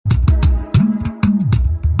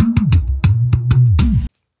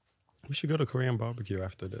We should go to Korean barbecue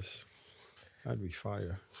after this. That'd be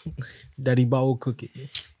fire. Daddy Ba will cook it.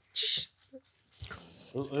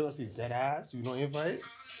 Let's see, dead ass. You don't invite?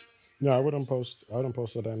 No, I wouldn't post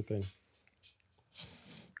a damn thing.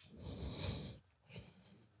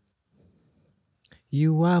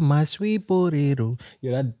 You are my sweet potato.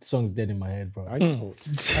 Yeah, that song's dead in my head, bro. I know.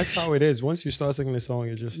 That's how it is. Once you start singing the song,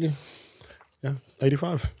 it just yeah.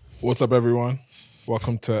 85. What's up, everyone?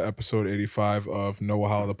 Welcome to episode 85 of Noah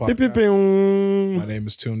Holla the Beep, beep, podcast. beep. My name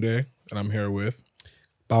is Tunde, and I'm here with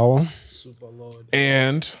Bao. Super Lord.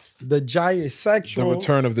 and The giant the sexual.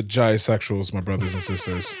 return of the Sexuals, my brothers and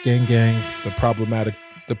sisters. Gang, gang. The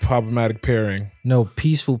problematic pairing. No,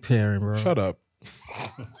 peaceful pairing, bro. Shut up.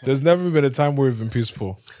 There's never been a time where we've been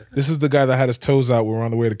peaceful. This is the guy that had his toes out when we were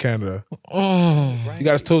on the way to Canada. He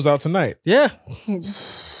got his toes out tonight. Yeah.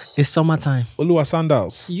 It's summertime. Olua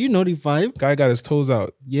Sandals. You know the vibe. Guy got his toes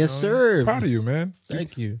out. Yes, sir. Proud of you, man.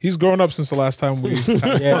 Thank you. He's grown up since the last time we.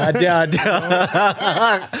 Yeah, I did.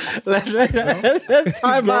 Let's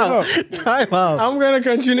time out. Time out. I'm gonna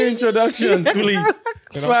continue introduction, please.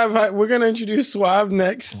 Suave, we're gonna introduce Suave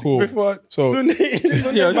next. Cool. Before So- Yo,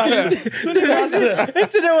 Tunde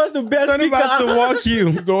Today was the best about to walk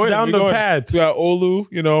you Go in, down we the go in. path. We got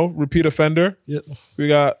Olu, repeat offender. Yep. We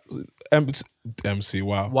got MC.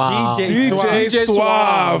 Wow. Wow. DJ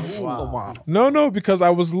Suave. Wow. No, because I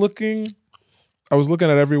was looking at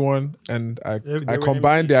everyone and I They were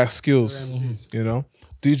combined their skills.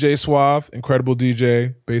 DJ Suave, incredible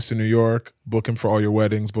DJ, based in New York. Book him for all your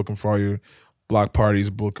weddings. Book him for all your block parties.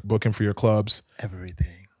 Book him for your clubs.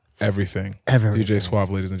 Everything. DJ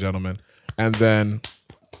Suave, ladies and gentlemen. And then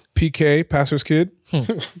PK, Pastor's Kid.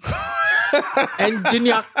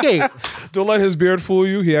 Engineer K. Don't let his beard fool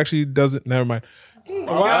you. He actually doesn't. Never mind.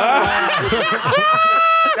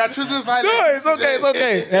 That Tristan violent. No, it's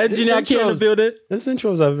okay. Engineer K in the building. These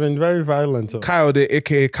intros have been very violent. Coyote,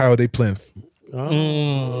 aka Coyote Plinth.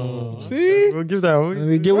 See? We'll give that one.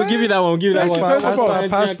 We'll give you that one. We'll give you that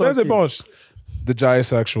one. There's a bunch. The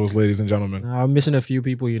Sexuals, ladies and gentlemen. I'm missing a few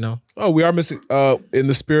people, you know. Oh, we are missing. In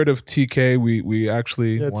the spirit of TK, we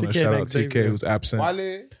actually want to TK shout and out TK, Xavier. who's absent.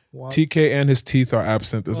 Wale. TK and his teeth are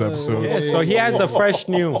absent this episode. Yeah, so he has a fresh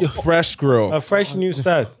new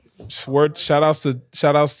set. Word. Shout outs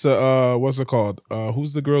to what's it called?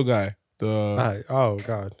 Who's the grill guy? The Oh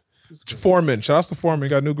God, Foreman. Shout outs to Foreman. He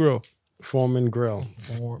got a new grill. Foreman Grill.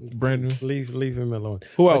 Brand new. Leave him alone.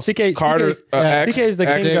 Who else? TK, Carter. TK is the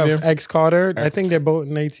king X. of X Carter. I X. think they're both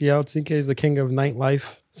in ATL. TK is the king of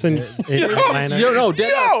nightlife since Atlanta.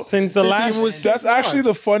 Since the last. That's actually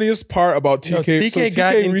the funniest part about TK. TK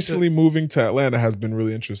got TK into- recently moving to Atlanta has been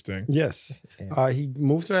really interesting. Yes, he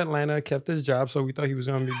moved to Atlanta, kept his job, so we thought he was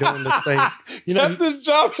going to be doing the same. Kept this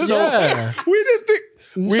job. Yeah. We didn't think.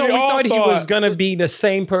 We thought he was going to be the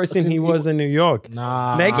same person he was in New York.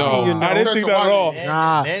 Nah. Next thing you know, I didn't think that at all.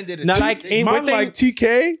 Nah. Now, like, Man like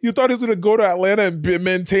TK, you thought he was gonna go to Atlanta and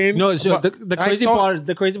maintain? No, so the I crazy thought-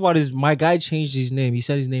 part is my guy changed his name. He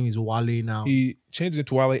said his name is Wale now. He changed it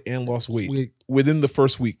to Wale and lost weight Wait. within the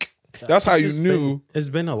first week. That's how you knew. It's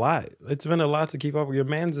been a lot. It's been a lot to keep up with. Your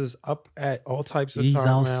man's is up at all types of He's time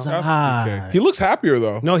now. outside. That's TK. He looks happier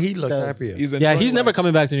though. No, he looks happier. He's Yeah, enjoying he's never life.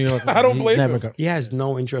 coming back to New York. I don't He's blame never him. co- He has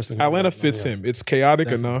no interest in Atlanta going to fits New York. him. It's chaotic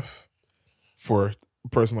enough for a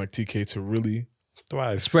person like TK to really.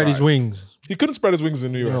 Thrive. Spread his wings. He couldn't spread his wings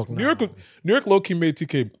in New York. New New York, York, New York, low-key made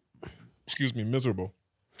TK. Excuse me, miserable.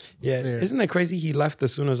 Yeah. Isn't it crazy? He left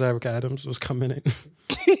as soon as Eric Adams was coming in.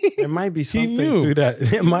 There might be something knew. to that.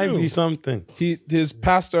 It might knew. be something. His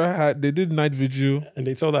pastor they did night vigil. And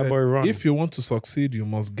they told that boy run. If you want to succeed, you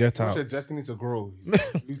must get What's out. your destiny to grow?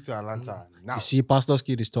 Lead to Atlanta now. You see, Pastor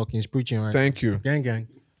Skid is talking. He's preaching, right? Thank you. Gang, gang.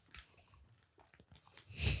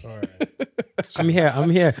 I'm here. I'm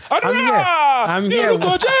here. I'm here.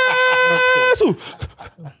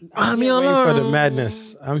 I'm Waiting for the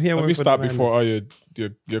madness. I'm here. Let me waiting for stop the before all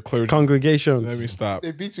your clergy. congregations. Let me stop.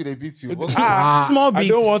 They beat you. Small beats. I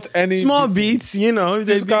don't want any small beats. You know, if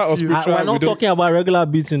they This guy beat was you. spiritual. We're not talking about regular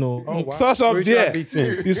beats, you know. Such up Spiritual there.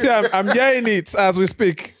 beating. You see, I'm hearing it as we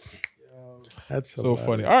speak. That's So hilarious.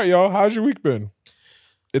 funny. All right, y'all. How's your week been?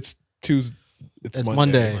 It's Tuesday. It's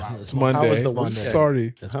Monday. It's Monday. How was the weekend?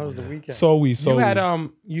 Sorry. How was the weekend? So you had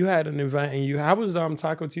an event, and how was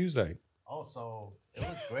Taco Tuesday? Oh, so it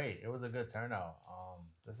was great. It was a good turnout.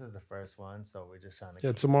 This is the first one, so we're just trying to.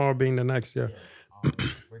 Yeah, tomorrow being the next. Yeah.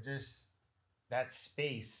 We're just that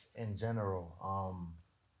space in general.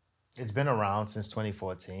 It's been around since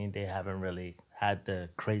 2014. They haven't really had the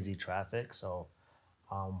crazy traffic, so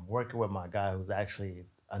working with my guy who's actually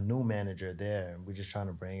a new manager there, and we're just trying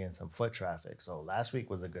to bring in some foot traffic. So last week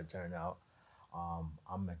was a good turnout.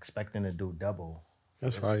 I'm expecting to do double.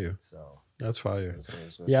 That's fire. So That's fire.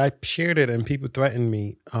 Yeah, I shared it and people threatened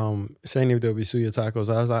me, saying if there'll be suya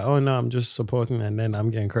tacos. I was like, oh no, I'm just supporting, and then I'm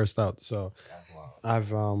getting cursed out. So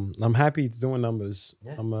I'm happy it's doing numbers.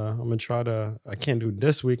 Yeah. I'm gonna try to. I can't do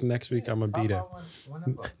this week. Next week I'm gonna be there.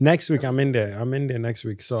 Whenever. Next week I'm in there. I'm in there next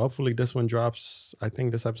week. So hopefully this one drops. I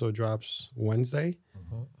think this episode drops Wednesday.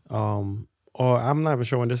 Or I'm not even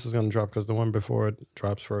sure when this is gonna drop because the one before it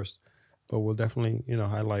drops first. But we'll definitely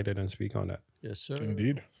highlight it and speak on that. Yes, sir.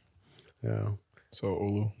 Indeed. Yeah. So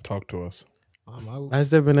Olu, talk to us.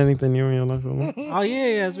 Has there been anything new in your life? Olu? Oh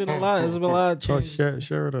yeah, it's been a lot. It's been a lot. Of Talk, change.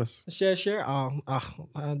 share with us. Share.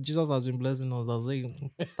 Jesus has been blessing us.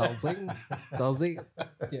 Thousand.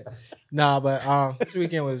 Yeah. Nah, but this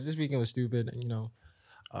weekend was stupid.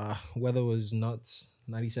 Weather was nuts.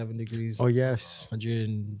 97 degrees. Oh yes.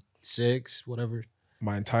 106, whatever.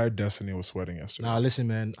 My entire destiny was sweating yesterday. Nah, listen,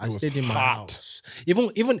 man. I was stayed in my hot. house.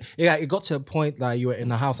 Even it got to a point that you were in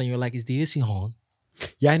the house and you were like, "Is the AC on?"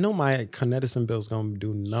 Yeah, I know my Conedison bill's gonna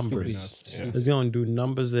do numbers. Nuts. Yeah. It's gonna do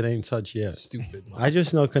numbers that ain't touched yet. Stupid. Man. I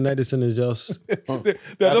just know Conedison is just I'm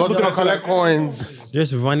gonna collect coins.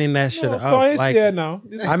 running that shit out. Coins Like, here now.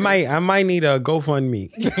 I might need a GoFundMe.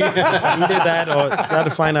 Either that or gotta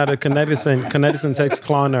find out a Conedison text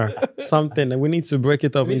cloner something. And we need to break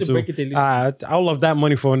it up We need to into. break it a little. I'll love that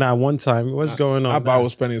money for now one time. What's going on? Abba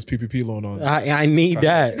was spending his PPP loan on. I need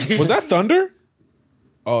that. Was that thunder?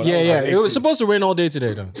 Oh, that Yeah. was It was supposed to rain all day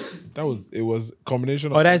today, though. It was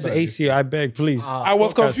combination of. Oh, that's the AC. I beg, please. I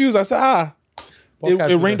was confused. I said,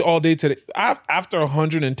 it rained all day today. After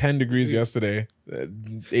 110 degrees yesterday. 80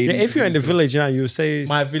 Yeah, if you're in the degrees village now, you say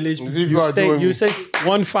My village. you say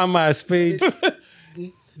one farmer has paid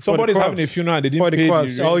Somebody's crops. having a funeral. And they didn't for the pay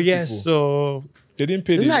crops. the Oh rain yes, people. so They didn't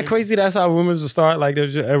pay. isn't that crazy? That's how rumors will start. Like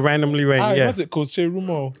there's just randomly rain. Ah, yeah, what's it called? Che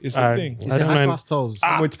rumor. It's a thing. I don't know. Tolls.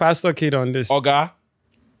 I'm with Pastor Kid on this. Oga,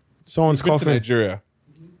 Someone's been to coughing. Nigeria.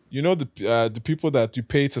 You know the people that you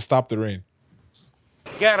pay to stop the rain.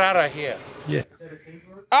 Get out of here. Yeah.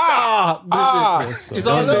 It's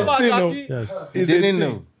all over, Jackie. Yes. Didn't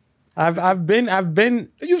know. I've been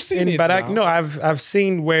You've seen in it Barak. now. No, I've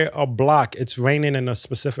seen where a block. It's raining in a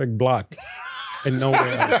specific block, and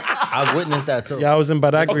nowhere. I've witnessed that too. Yeah, I was in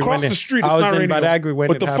Badagry Across when the street, I it's was not in raining. Badagry when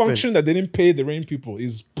but it the happened. function that they didn't pay the rain people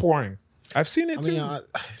is pouring. I've seen it too.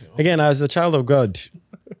 Again, as a child of God.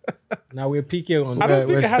 Now we're peaking on I that. don't think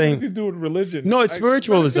we're it has staying- anything to do with religion. No, it's Like,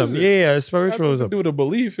 spiritualism. what is it? Yeah, it's It has nothing spiritualism. to do with a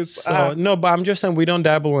belief. It's So, no, but I'm just saying we don't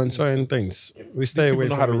dabble in certain things. We stay people away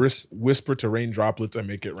know from how to it. whisper to rain droplets and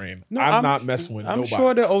make it rain. No, I'm not messing with I'm nobody.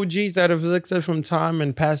 sure the OGs that have existed from time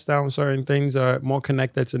and passed down certain things are more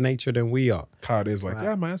connected to nature than we are. How it is like,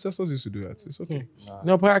 yeah, my ancestors used to do that. It's okay.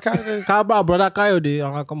 No, but Kaide, Kabra, brother Coyote.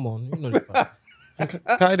 Come on. You know that.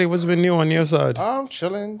 Kaide, what's been new on your side? I'm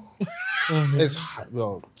chilling. It's hot.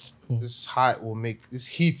 Well, this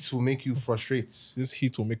heat will make you frustrate. This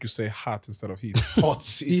heat will make you say hot instead of heat. Hot.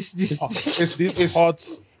 It's hot. This hot.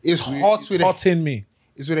 It's hot with a hot in me.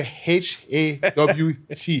 it's with a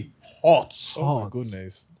HAWT. Hot. Oh my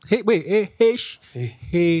goodness. Hey, wait. H.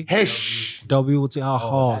 Hesh. W. T.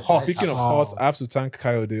 Hot. Hot. Speaking of hot, I have to thank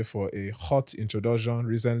Coyote for a hot introduction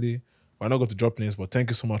recently. We're not going to drop names, but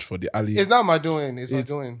thank you so much for the Ali. It's not my doing. It's my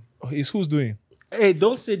doing. It's who's doing? Hey,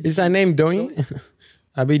 don't say Is that name doing?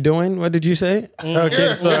 I be doing? What did you say?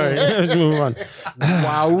 Okay, sorry. Let's move on.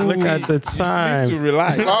 wow. Look at the To time.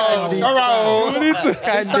 relax. Oh, all right. Look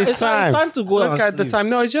at the It's time. time to go Look and at the sleep. time.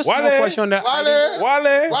 No, it's just Wale. one question that Wale.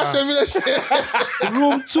 Wale. Watch me that shit.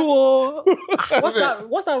 Room 2.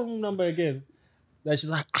 What's that room number again? That she's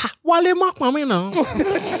like, Wale Mark Mami now.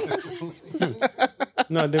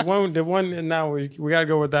 No, the one now we gotta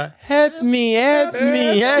go with that. Help me. You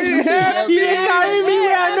didn't carry me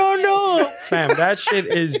where I don't know. Fam, that shit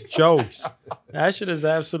is jokes. That shit is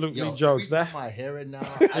absolutely jokes. That my hair right now.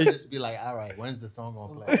 I just be like, all right, when's the song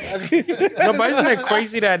gonna play? no, but isn't it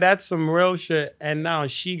crazy that that's some real shit? And now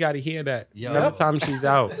she got to hear that every time she's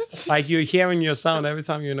out. Like you're hearing your sound every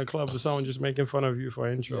time you're in a club with someone just making fun of you for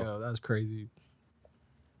intro. Yeah, that's crazy.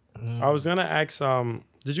 I was gonna ask,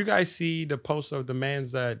 did you guys see the post of the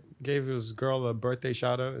man's that gave his girl a birthday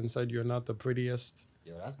shout out and said you're not the prettiest?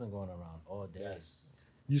 Yo, that's been going around all day.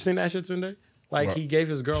 You seen that shit today? Like he gave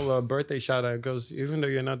his girl a birthday shout out. Goes, even though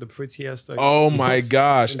you're not the prettiest. Like, Oh my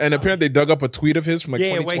gosh! And apparently they dug up a tweet of his from like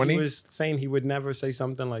yeah, where 2020. he was saying he would never say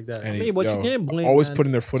something like that. And Hey, he's, but you can't blame always man.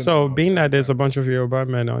 putting their foot. So in their being mouth. that there's a bunch of Yoruba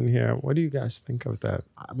men on here, what do you guys think of that?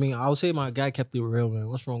 I mean, I would say my guy kept it real, man.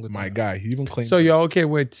 What's wrong with My that? guy, he even claimed. So you're okay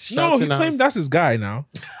with no, he shouting out? claimed that's his guy now.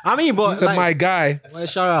 I mean, but Said, like, my guy. well,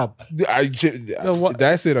 shut up. what-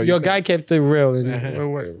 That's it. Or you Your said- guy kept it real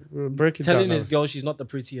and break it Telling down. his girl she's not the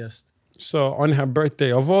prettiest. So on her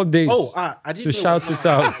birthday, of all days, Oh, I didn't to know. shout it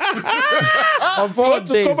out. Of all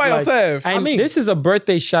to days, go by like- yourself. And I mean- this is a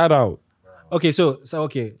birthday shout out. Okay, so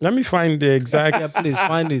okay. Let me find the exact. Yeah, please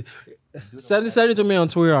find it. Send it to me on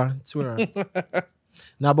Twitter.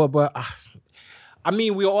 Nah, but I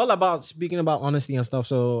mean, we're all about speaking about honesty and stuff.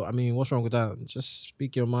 So I mean, what's wrong with that? Just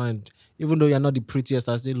speak your mind. Even though you're not the prettiest,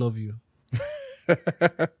 I still love you.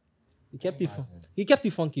 He kept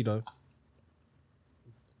it funky though.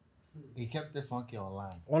 He kept it funky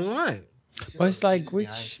online. Online. But it's like, Behind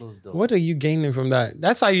which? closed doors. What are you gaining from that?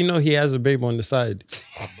 That's how you know he has a babe on the side.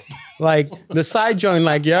 Like the side joint,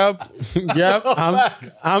 like, yep,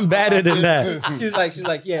 I'm better than that. She's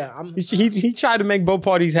like, yeah, I'm. He tried to make both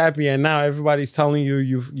parties happy, and now everybody's telling you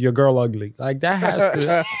your girl ugly. Like that has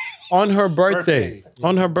to on her birthday.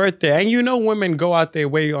 On her birthday. And you know women go out their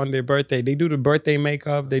way on their birthday. They do the birthday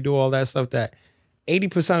makeup, they do all that stuff that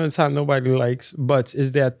 80% of the time nobody likes, but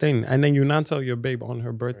is their thing. And then you not tell your babe on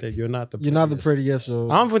her birthday you're not the You're not the prettiest. prettiest, so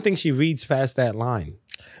I don't even think she reads past that line.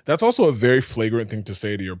 That's also a very flagrant thing to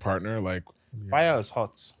say to your partner. Like, Fire is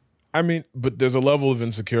hot. I mean, but there's a level of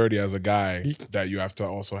insecurity as a guy that you have to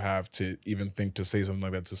also have to even think to say something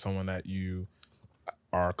like that to someone that you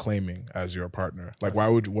are claiming as your partner. Like,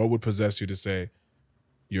 what would possess you to say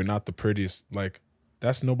you're not the prettiest? Like,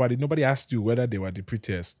 that's nobody asked you whether they were the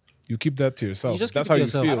prettiest. You keep that to yourself. You just That's keep how it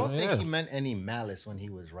to you yourself. I feel. don't Yeah. think he meant any malice when he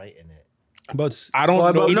was writing it. But I don't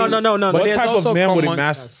But- know. but no. But What there's type of also man would it common-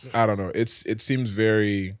 mask? I don't know. It seems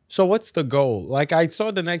very. so what's the goal? Like I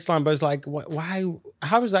saw the next line, but it's like, why?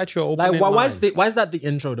 How is that your opening like, why line? is that the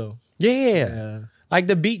intro though? Yeah. Like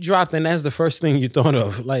the beat dropped, and that's the first thing you thought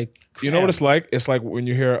of. Like, You know what it's like? It's like when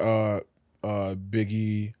you hear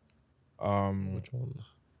Biggie. Which one? I'm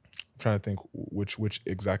trying to think which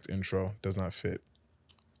exact intro does not fit.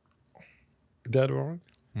 Dead wrong?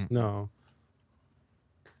 No.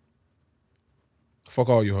 Fuck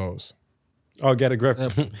all you hoes. Oh, get a grip.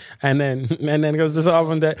 and then it goes this off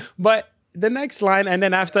on that. But the next line, and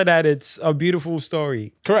then after that, it's a beautiful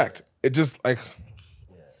story. Correct. It just like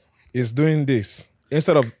it's doing this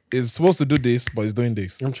instead of it's supposed to do this, but it's doing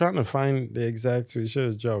this. I'm trying to find the exact we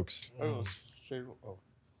should jokes.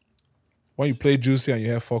 When you play Juicy and you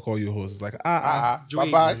hear fuck all you hoes, it's like Bye-bye.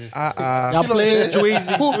 Y'all playing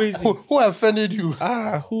Dweezy. Who offended you?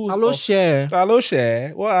 who's Hello, share. hello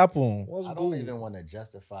share. What happened? I don't even want to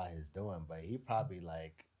justify his doing, but he probably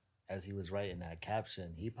like, as he was writing that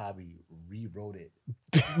caption, he probably rewrote it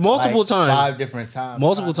Multiple like, times. 5 different times.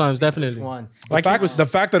 Multiple trying to times, see which definitely. One. The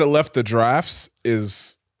fact that it left the drafts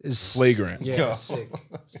is It's flagrant. Yeah, sick.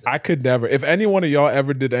 I could never. If any one of y'all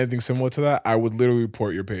ever did anything similar to that, I would literally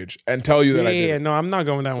report your page and tell you that I did. Yeah, it. no, I'm not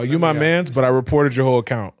going down with Like, you my that. man's, but I reported your whole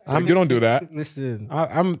account. Like, you don't do that. Listen,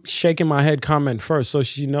 I'm shaking my head comment first so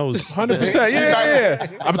she knows. 100%. Yeah.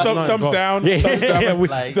 I'm thumbs down. Yeah, Thumbs down. yeah, we-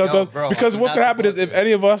 Like, Thumbs yo, up. bro, Because we're what's not gonna happen is supposed if to-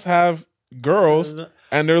 any of us have girls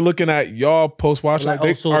and they're looking at y'all post watch like,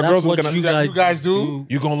 like, our girls looking at You guys do?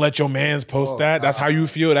 you gonna let your mans post that? That's how you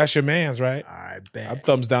feel. That's your man's, right? I I'm bet.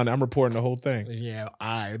 thumbs down. I'm reporting the whole thing. Yeah,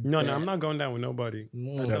 I No, bet. no, I'm not going down with nobody.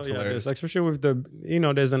 I tell That's you hilarious. this, especially with the,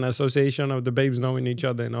 there's an association of the babes knowing each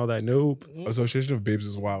other and all that. Nope. Association of Babes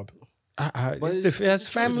is wild. But It's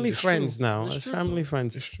family friends now. It's true, family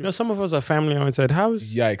friends. Some of us are family oriented.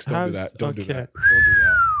 How's Yikes! Don't do how's- that. Don't do okay. that. Don't do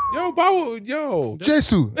that. Yo, Bawo, yo. Jesus.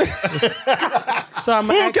 So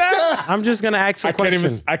I'm just gonna ask a I can't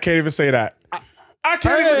question. even say that. I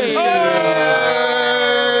can't even.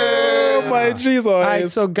 Oh my Jesus! All right,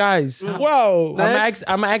 so guys, Wow.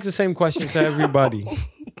 I'm gonna ask the same question to everybody.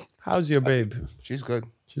 How's your babe? She's good.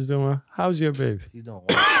 She's doing well. How's your babe? He's doing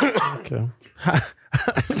well. Okay.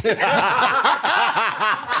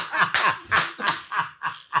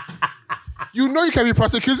 You know you can be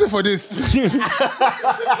prosecuted for this.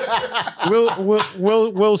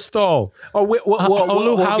 We'll stall. Oh, wait,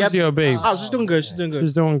 Olu, how's your babe? Oh, she's doing good. She's doing good.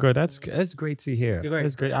 She's doing good. That's great to hear. great.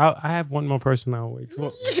 That's great. I have one more person I'll wait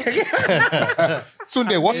for.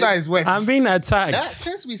 Sunday, water is wet. I'm being attacked. That,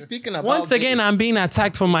 since we speaking about Once again, this, I'm being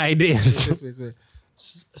attacked for my ideas. Wait.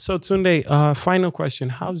 So Tunde, final question.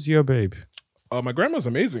 How's your babe? My grandma's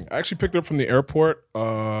amazing. I actually picked her up from the airport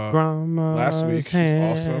Grandma's last week. She's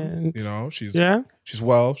awesome. You know, she's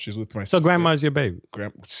well. She's with my So sister. grandma's your baby.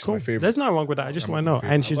 She's Cool. my favorite. There's nothing wrong with that. I just want to know.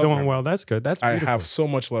 favorite. And I she's love doing grandma. well. That's good. That's I beautiful. have so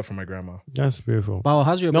much love for my grandma That's beautiful. Wow,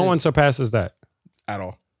 how's your No baby? one surpasses that. at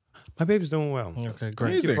all. My baby's doing well. Okay, great. Thank you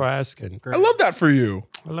Amazing. for asking. I love that for you.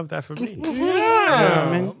 I love that for me. Yeah,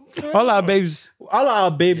 I mean, all our babes. All our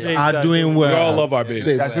babes Yeah, are exactly. doing well. We all love our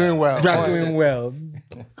babies. That's doing well. They're doing well.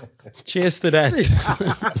 Cheers to that.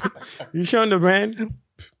 You showing the brand?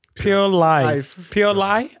 Pure lie. Pure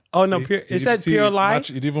lie? Oh no, pure. Is that pure lie?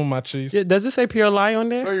 It even matches. Yeah, does it say pure lie on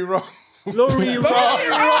No, there? you're wrong. Lori on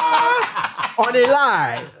a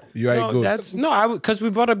lie. You are No, good. that's no. Because we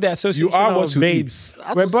brought up that association. You are what of you babes.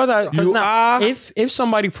 eat. We brought that. 'cause You now, are- If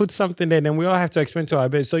somebody puts something there, then we all have to explain to our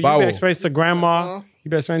babes. So you Bow. be explain to grandma.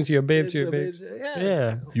 You be explain to your babe, to your babe. Yeah.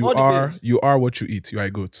 Yeah. You all the are babes. you are what you eat. You are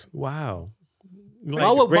good. Wow. Like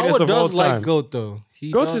Bawa, greatest Bawa of all does like time. goat though.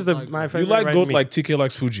 He Goat does is like my goat. favorite. You like red goat meat. like TK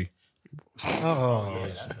likes Fuji.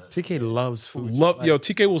 TK loves food. Yo,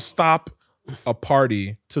 TK will stop a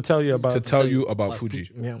party To tell you about. to tell you about Fuji.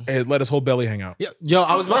 Yeah. And let his whole belly hang out. Yo,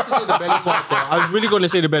 I was about to say the belly part though. I was really going to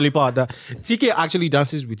say the belly part. That TK actually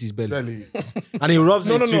dances with his belly. Belly. And he rubs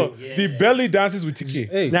No, it no, too. no. The belly dances with TK.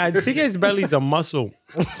 Hey. Now TK's belly's a muscle.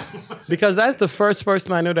 Because that's the first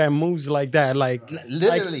person I know that moves like that. Like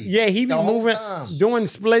Literally. yeah, he be The whole moving, time. doing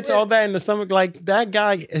splits, all that in the stomach. Like that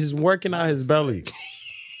guy is working out his belly.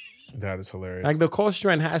 That is hilarious. Like the core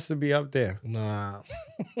strength has to be up there. Nah.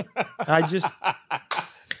 I just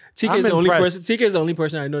TK I'm is the only impressed. person. TK is the only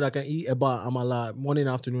person I know that can eat about amala morning,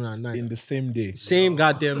 afternoon, and night. In the same day. Same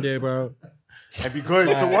goddamn day, bro. If you going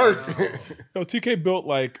to work. Yo, TK built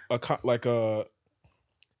like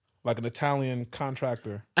an Italian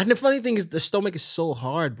contractor. And the funny thing is, the stomach is so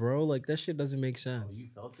hard, bro. Like that shit doesn't make sense. You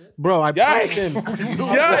felt it, bro? I punched Yikes! him.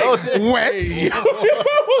 Yikes! Wet.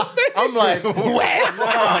 I'm like,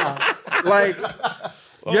 wet. Like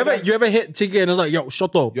you ever hit TK and it's like, yo,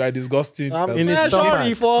 shut up. You are disgusting. in his Yeah, stomach.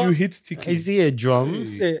 sorry for. You hit TK. Is he a drum?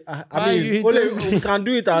 Hey, I Why you mean, hit only this? we can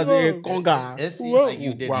do it as a conga. It seems like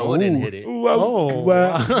you did more than hit it. Oh,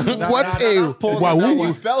 What's a You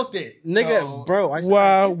wow? felt it. Nigga, bro, I said,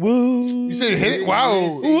 Wow! Woo! You said hit it? Wow.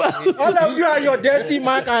 all of you and your dirty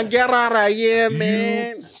man can get out of here,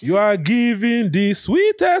 man. You are giving the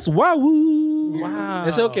sweetest wow! wow.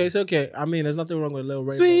 It's okay, it's okay. I mean, there's nothing wrong with a little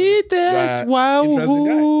rainbow. Sweetest Yeah, wow.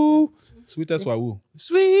 interesting Sweetest wow!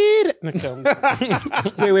 Sweet.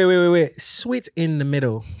 Wait. Sweet in the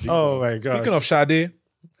middle. Oh my god. Speaking of Sade,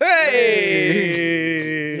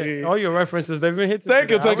 hey! All your references, they've been hit. Thank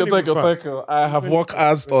you. I have worked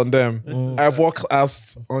asked on them. I have worked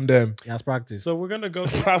asked on them. That's practice. So we're gonna go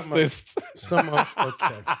through Practiced. some of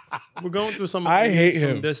okay. We're going through some. Of I the hate news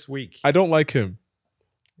from him. this week. I don't like him.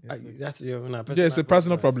 That's your Yeah, it's a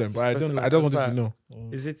personal problem, but I don't want you to know.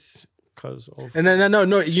 Is it because of? And then no,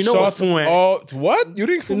 you know what's Shut up. What? You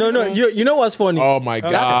didn't? no, you know what's funny? Oh my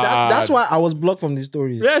god! That's why I was blocked from these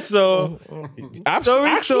stories. Yeah. So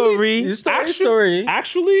story. Story.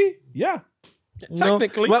 Actually, yeah. No,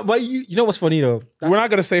 technically. but you know what's funny though? We're not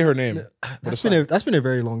gonna say her name. That's been a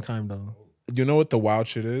very long time though. You know what the wild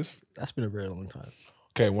shit is? That's been a very long time.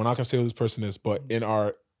 Okay, we're not gonna say who this person is, but in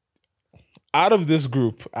our out of this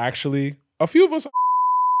group, actually, a few of us.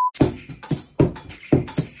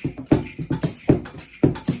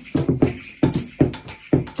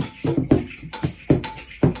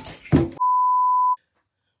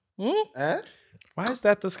 Why is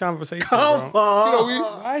that this conversation? Come bro?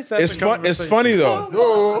 on. Why is that? It's the fun. It's conversation? funny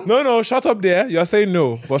though. No, shut up there. You're saying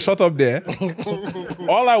no, but shut up there.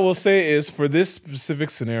 All I will say is for this specific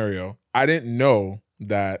scenario, I didn't know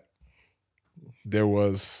that there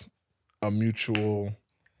was a mutual.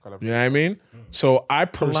 You know what I mean? So I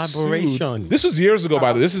pursued. Collaboration. This was years ago,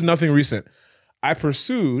 by the way. This is nothing recent. I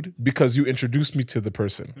pursued because you introduced me to the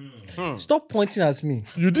person. Stop pointing at me.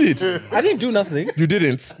 You did. I didn't do nothing. You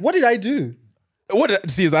didn't. What did I do?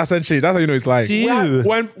 See, his accent changed. That's how you know it's lying. Dude.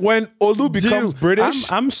 When Olu becomes Dude, British,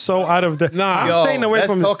 I'm so out of the. Nah. I'm Yo, staying away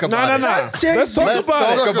Let's from. talk about it. Let's talk Let's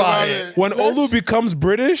about talk it. about it. When Olu becomes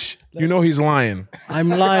British, you know he's lying. I'm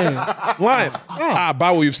lying. Lying.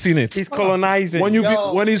 Bawo, you've seen it. He's colonizing.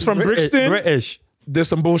 When he's from Brixton, British. there's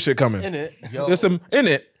some bullshit coming. In it. There's some in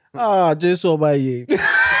it. Just so by you.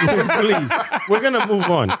 Please, we're gonna move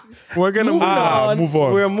on. We're gonna move on. Move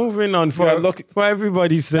on. We're moving on for for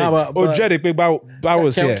everybody's sake. Nah, but Jedek, big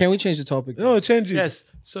Bawo's here. can we change the topic? No, change it. Yes.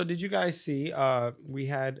 So did you guys see? We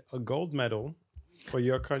had a gold medal for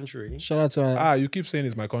your country. Shout out to You keep saying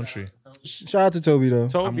it's my country. Shout out to Toby though.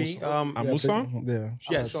 Toby. Amusan? Yeah.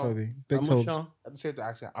 Shout Yes. out to Toby. Big Tobes. Amushan. I say the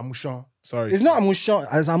accent. Amushan. Sorry. It's not Amusan.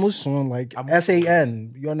 It's Amusan, like Amusan.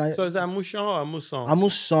 SAN. You're not. So is that Amushan or Amusan?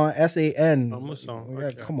 Amusan, SAN. Amusan, Yeah,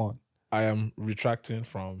 okay. come on. I am retracting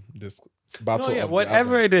from this battle. No, yeah, of the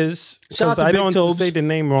whatever album. it is, Shout out because to I Big don't Tobes. say the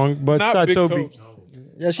name wrong, but Not shout out Big Toby. Tobes.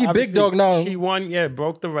 Yeah, she big Obviously, dog now. She won,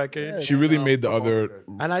 broke the record. She really made the other.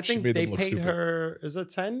 And I she think made they them look paid stupid. her, is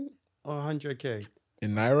it 10 or 100K?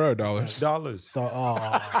 In Naira or dollars? Dollars. So,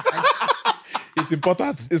 It's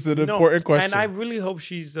important. It's an No, important question. And I really hope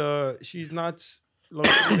she's not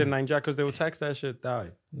located in Nigeria because they will text that shit die.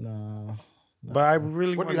 nah. But I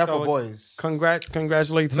really What do want you have to for boys?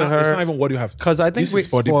 congratulate it's to not, it's not her even what you have. because I think This is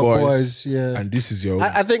for the For boys, yeah. and this is your.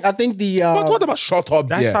 I think the. but what about shut up?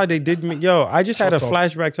 that's Yeah. how they did me. Yo, I just had a Shut up.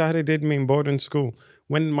 flashback to how they did me in boarding school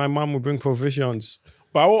when my mom would bring provisions.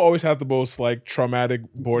 But I will always have the most like traumatic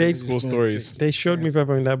boarding They- school stories. They showed me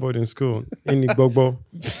pepper in that boarding school in Igbogbo.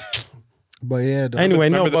 But yeah. Though. Anyway,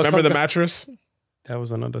 no, but Remember the mattress? that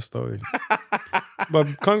was another story.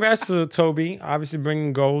 But congrats to Toby, obviously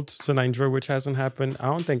bringing gold to Nigeria, which hasn't happened, I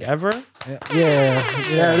don't think ever. Yeah.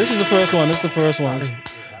 This is the first one. This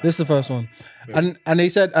is the first one. And they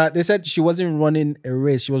said she wasn't running a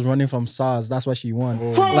race. She was running from SARS. That's why she won.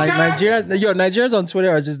 Like Nigerians on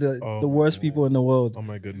Twitter are just the worst people in the world. Oh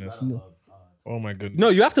my goodness. Oh my goodness. No,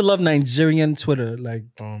 you have to love Nigerian Twitter. Like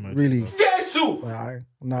Oh my really.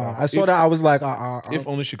 I saw that. I was like, If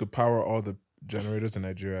only she could power all the generators in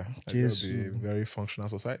Nigeria, like, it would Jesus. be a very functional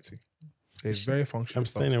society. It's very functional. I'm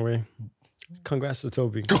staying away. Congrats to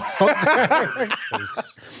Toby.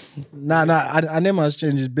 Her name has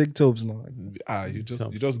changed. It's Big Tobes now. You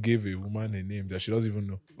just gave a woman a name that she doesn't even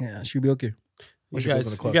know. Yeah, she'll be okay. When You she goes guys, in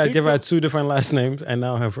the you club. guys give her 2 different last names, and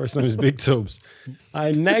now her first name is Big Tobes.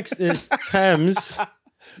 Next is Thames.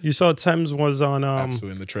 You saw Thames was on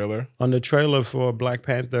Absolutely in the trailer. on the trailer for Black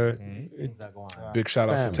Panther. Big shout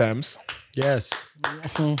outs to Fam. Thames. Yes.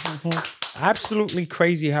 Absolutely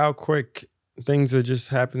crazy how quick things are just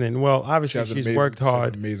happening. Well, She obviously has she's worked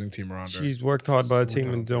hard. an amazing team around her. She's worked hard, but her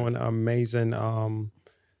team is doing amazing.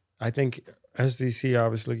 I think SDC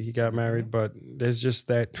obviously he got married, but there's just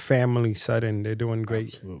that family setting. They're doing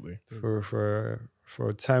great Absolutely.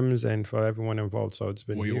 for Thames and for everyone involved. So it's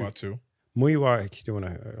been Muyiwa huge. too. Muyiwa doing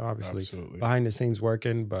obviously Absolutely. behind the scenes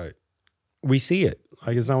working, but we see it.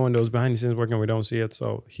 Like it's not one of those behind the scenes working we don't see it.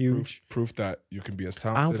 So huge. Proof that you can be as I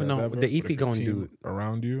talented don't as know ever. what the but EP if your gonna team do.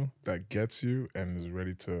 around you that gets you and is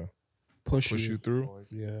ready to Push push you through.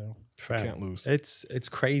 Yeah. Fam. Can't lose. It's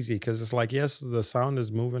crazy because it's like yes, the sound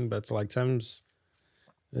is moving, but it's like Thames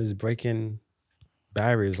is breaking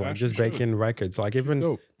barriers, like just Actually, breaking records. Like even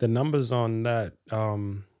dope. the numbers on that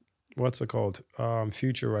what's it called?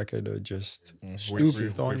 Future record are just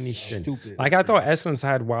Stupid. astonishing. Stupid. Like I thought Essence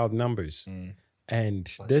had wild numbers. Mm. And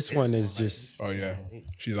this one is just Oh yeah,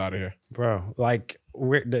 she's out of here. bro, like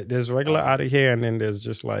there's regular out of here and then there's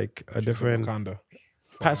just like a different Wakanda.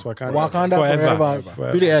 past Wakanda. Wakanda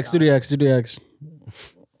forever. Do the X.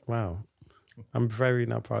 Wow. I'm very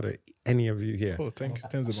not proud of any of you here. Oh, thank you,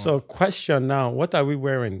 Tenzabon. So question now, what are we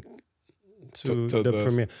wearing to To the the-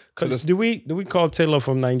 premiere? to Because the- do we call Taylor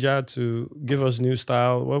from Nigeria to give us new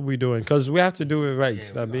style? What are we doing? Because we have to do it right,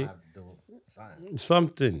 Sabi.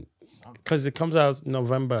 Something. Because it comes out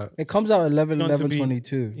November. It comes out 11, It's going to be-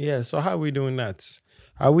 22. Yeah, so how are we doing that?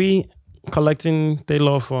 Are we collecting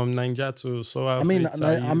Taylor from Nigeria to so I mean,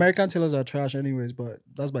 American tailors are trash anyways, but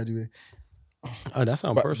that's by the way. Oh, that's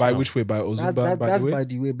not by personal. which way? By Ozumba? That's by the way? by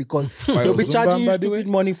the way, because By they'll be Ozumba, charging you by the way?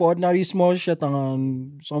 stupid money for ordinary small shit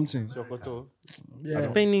and something. Yeah.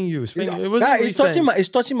 Spending you. It was That, recent. it's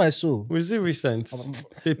touching my soul. Was it recent?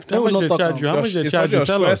 we How will much not they talk charge on- you? How much they It's charge not you? your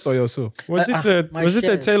Tell us. Sweat or your soul. Was it my was it a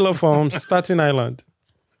shares. Taylor from Staten Island?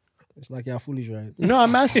 It's like you're foolish, right? No,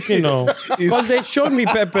 I'm asking though. Because they showed me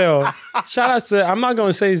Pepe. Shout out to, I'm not going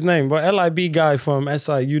to say his name, but LIB guy from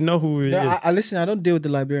SI. You know who he is. I listen, I don't deal with the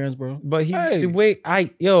Liberians, bro. But the way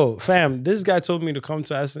fam, this guy told me to come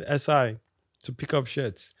to SI to pick up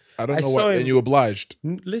shits. I don't I know saw what. him- And you obliged.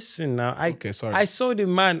 Listen now, Okay, sorry. I saw the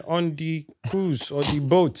man on the cruise or the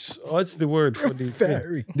boat. What's the word for the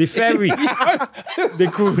Ferry. The ferry, the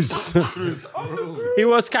cruise. He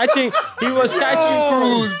was catching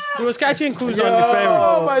cruise. He was catching cruise on the ferry.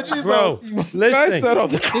 Oh my Jesus! Bro, I listen. said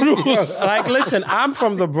on the cruise. Like, listen, I'm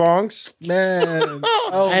from the Bronx, Man.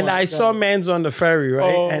 and I saw man's on the ferry,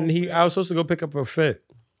 right? Oh. And I was supposed to go pick up a fit.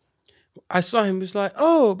 I saw him. He's like,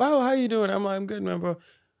 "Oh, Bao, how you doing?" I'm like, "I'm good, man, bro."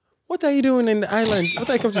 What are you doing in the island? What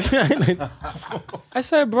are you come to the island? I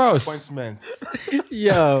said, bros, Appointment.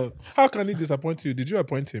 Yo. How can he disappoint you? Did you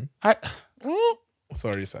appoint him? I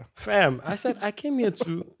Sorry, sir. Fam, I said I came here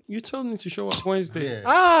to. You told me to show up Wednesday. Yeah.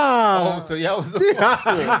 Ah. Oh, so y'all was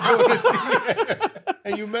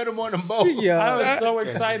and you met him on the boat. Yeah. I was so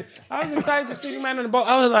excited. I was excited to see the man on the boat.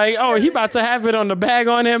 I was like, oh, he about to have it on the bag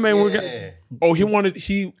on him, and we're Yeah. Oh, he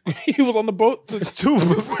was on the boat to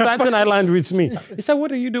to Staten Island with me. He said,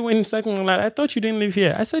 what are you doing in Staten Island? I thought you didn't live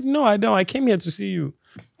here. I said, no, I don't. I came here to see you.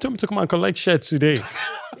 Told me to come and collect shit today.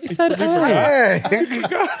 He said, hey.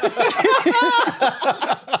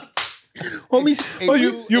 Homies. Oh,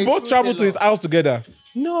 you both traveled to his house together.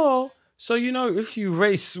 No. So, you know, if you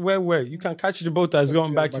race where, you can catch the boat that's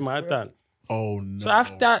going back to Manhattan. Oh no. So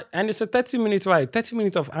after, and it's a 30-minute ride, 30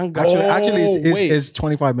 minutes of anger. Actually, wait. it's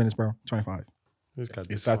 25 minutes, bro. 25.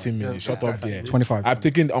 It's 30 minutes. Shut up there. 25. I've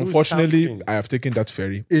taken, unfortunately, counting? I have taken that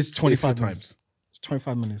ferry. It's a 25 few times. It's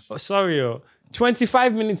 25 minutes. Oh, sorry,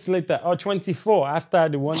 25 minutes later, or 24 after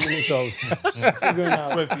the 1 minute of figuring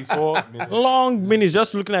out. 24 minutes. Long minutes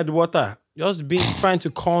just looking at the water. Just trying to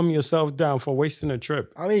calm yourself down for wasting a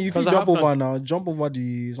trip. I mean, if you Because I jump have to- over now, jump over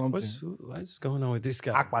the something. What's going on with this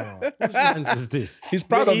guy? Whose man's is this? He's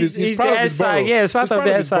proud of his. He's proud the of his SI. borough. Yeah, it's part He's of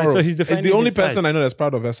the his SI. borough. So he's He's defending the only his side. person I know that's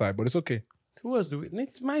proud of SI, but it's okay. Who was the?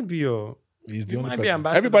 It might be your. He's the You only might be person.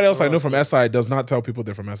 ambassador Everybody else for I know us, from yeah. SI does not tell people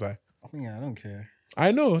they're from SI. I mean, I don't care.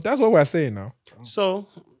 I know. That's what we're saying now. So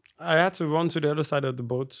I had to run to the other side of the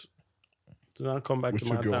boat to not come back Which to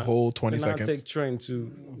took your Manhattan. whole 20 to now seconds. take train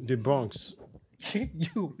to the Bronx. you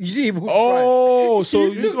didn't even Oh, so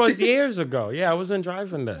This was years ago. Yeah, I wasn't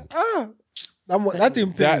driving then. try. That's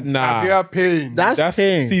in pain. that nah. Severe pain. That's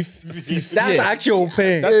pain. That's actual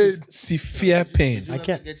pain. That's severe pain. Did you I ever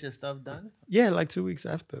can't- get your stuff done? Yeah, like 2 weeks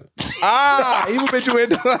after. Even made you wait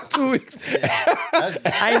 2 weeks.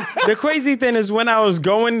 The crazy thing is when I was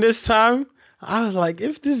going this time, I was like,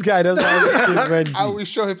 if this guy doesn't have this shit ready. I will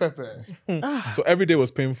show you Pepe. So every day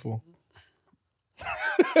was painful.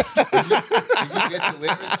 Did you get to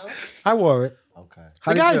wear it though? I wore it. Okay.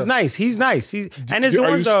 The guy's nice. He's nice. And his Are you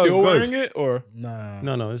ones are still good. wearing it or? Nah.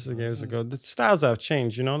 No, this is years ago. The styles have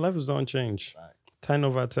changed, you know. Levels don't change. 10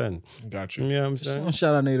 over 10. Got You you. know what I'm saying?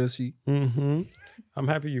 Shout out Nader C. Mm-hmm. I'm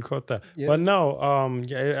happy you caught that. But no,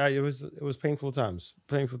 yeah, it was painful times.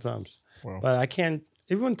 Painful times. Wow. But I can't.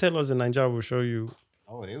 Even tailors in Nigeria will show you.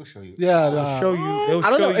 Oh, they will show you. Yeah, They'll nah. show you. They'll I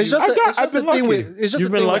don't know. show It's you- just I've the been thing lucky. with it's just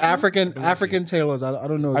You've the been thing with lucky? African tailors. I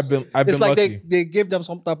don't know. I've been It's like lucky. they give them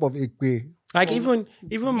some type of equi. like even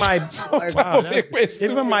my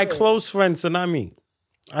even my close friend Tsunami.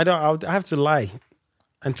 I have to lie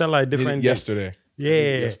and tell her different dates. Yesterday.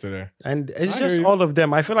 Yeah. Yesterday. And it's I just hear you. all of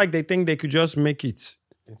them. I feel like they think they could just make it.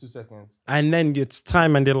 In 2 seconds. And then it's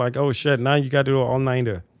time and they're like, oh shit, now you got to do an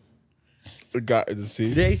all-nighter.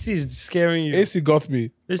 See, The AC is scaring you. AC got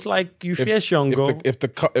me. It's like you fear Shango.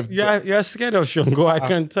 If You're scared of Shango, I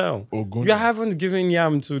can tell. Ogun. You haven't given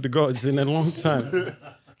yam to the gods in a long time.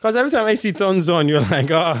 Because every time AC turns on, you're like,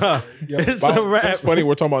 it's a wrap. That's funny.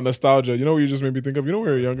 We're talking about nostalgia. You know what you just made me think of? You know when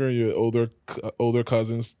you were younger and your older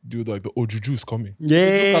cousins do like the Ojuju's coming.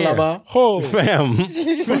 Yeah. Calabar. Oh, Fam.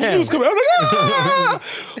 Ojuju's coming. I'm like, ah!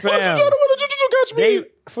 Fam. Ojuju catch me. They,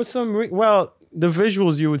 for some well, the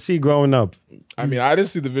visuals you would see growing up. I mean, I didn't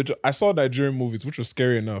see the video. I saw Nigerian movies, which was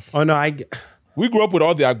scary enough. Oh, no, We grew up with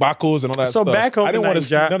all the agbakos and all that So stuff. back home I didn't in want to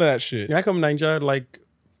see Nigeria- none of that shit. I come to Nigeria like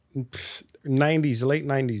 90s, late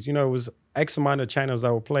 90s. You know, it was X amount of channels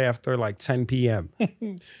that would play after like 10 p.m.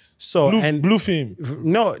 So, Blue film.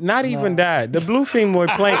 no, not even that. The blue film were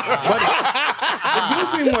playing. The blue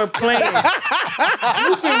film were playing.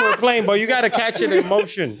 Blue film were playing, but you got to catch it in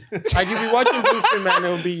motion. Like you be watching blue film and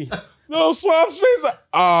it'll be. No, Suave's face.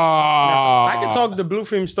 I can talk the blue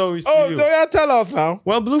film stories to Oh, you. don't you tell us now?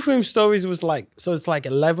 Well, blue film stories was like, so it's like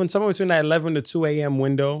 11, somewhere between that 11 to 2 a.m.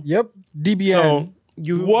 window. Yep. DBN. So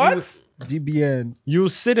you What? DBN. You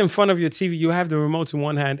sit in front of your TV, you have the remote in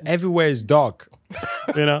one hand, everywhere is dark.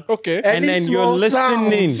 You know? Okay. And Any then you're small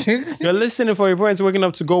listening. sound. You're listening for your parents waking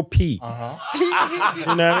up to go pee. Uh-huh. You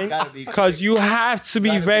know what I Gotta mean? be Because you have to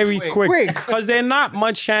be very quick. quick. Because there are not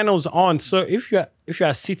much channels on. So if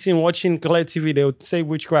you're sitting watching Clear TV, they'll say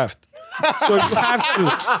witchcraft.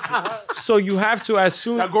 So you have to as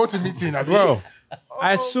soon I go to meeting. bro,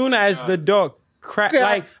 as soon as the dog crack,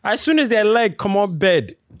 like as soon as their leg come off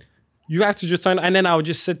bed, you have to just turn, and then I'll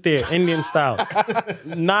just sit there, Indian style.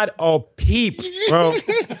 Not a peep, bro.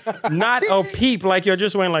 Not a peep, like you're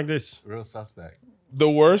just went like this. Real suspect. The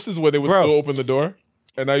worst is when they would Bro. still open the door,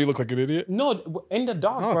 and now you look like an idiot. No, in the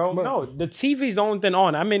dark, bro. No, the TV's the only thing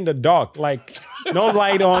on. I'm in the dark, like no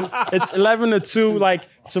light on. It's 11 to 2. Like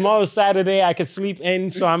tomorrow's Saturday, I could sleep in,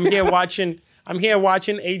 so I'm here watching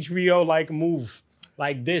HBO, like move.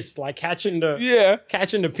 like this, like catching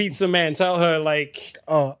the pizza man, tell her like,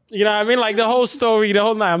 Oh, you know what I mean? Like the whole story, the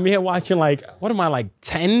whole night, I'm here watching like, what am I, like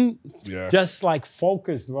 10? Yeah. Just like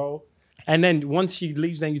focused, bro. And then once she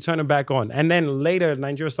leaves, then you turn it back on. And then later,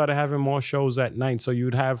 Nigeria started having more shows at night. So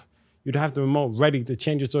you'd have the remote ready to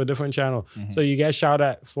change it to a different channel. So you get shouted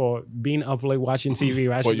at for being up late watching TV,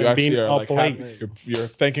 right? But you actually being are up like late you're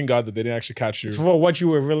thanking God that they didn't actually catch you. for what you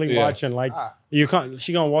were really Yeah. watching. Like you can't.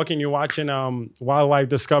 She gonna walk in. You're watching Wildlife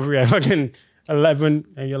Discovery at fucking 11,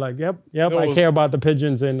 and you're like, yep. No, I care about the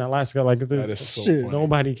pigeons in Alaska. Like That is this, so Shit. funny.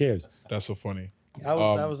 nobody cares. That's so funny. That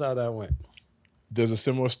was how that went. There's a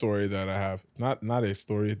similar story that I have. Not a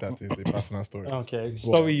story that is a personal story. Okay,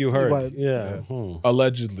 story you heard. But- Yeah.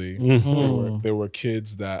 Allegedly, Mm-hmm. there were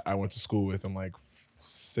kids that I went to school with in like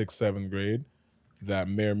 6th, 7th grade that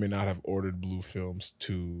may or may not have ordered blue films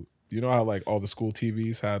to. You know how like all the school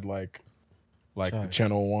TVs had like the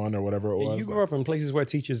Channel 1 or whatever it was. You grew up in places where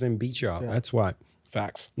teachers didn't beat y'all. That's why.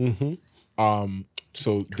 Facts. Mm-hmm.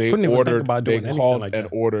 So they Couldn't even think ordered. about They doing anything called like and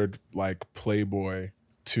that. ordered like Playboy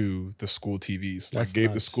to the school TVs. Like That's gave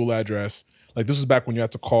the nuts. school address. Like this was back when you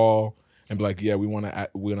had to call and be like, yeah, we want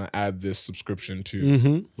to add this subscription to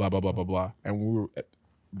Mm-hmm. blah blah blah blah blah. And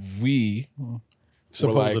we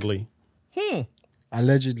Supposedly.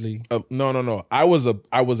 allegedly. no. I was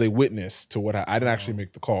a witness to what I didn't actually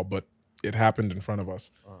make the call, but it happened in front of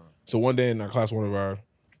us. So one day in our class, one of our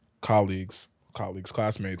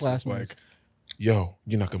classmates was like, yo,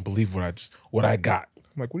 you're not gonna believe what I got.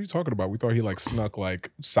 I'm like, what are you talking about? We thought he like snuck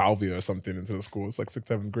like salvia or something into the school. It's like 6th,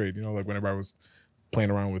 7th grade. You know, like whenever I was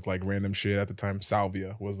playing around with like random shit at the time,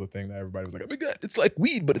 salvia was the thing that everybody was like, oh my God, it's like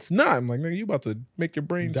weed, but it's not. I'm like, nigga, you about to make your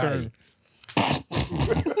brain turn.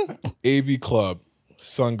 AV Club,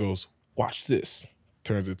 son goes, watch this.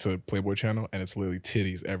 Turns it to Playboy Channel, and it's literally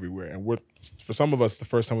titties everywhere. And for some of us, the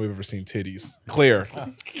first time we've ever seen titties. Clear.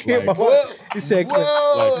 He said,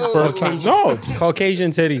 Like first time. No, Caucasian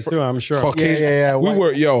titties too, I'm sure. Caucasian. yeah. We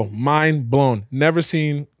were mind blown. Never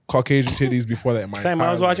seen Caucasian titties before that in my Fam, entire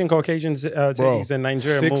I was life. watching Caucasian titties in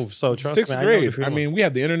Nigeria Sixth- move. So trust sixth me, I know grade. the feeling. I mean, we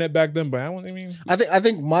had the internet back then, but I mean, I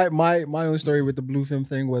think my own story with the blue film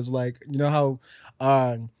thing was like, you know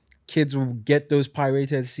how kids will get those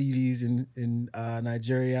pirated CDs in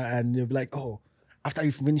Nigeria, and they'll be like, oh, after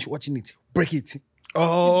you finish watching it, break it.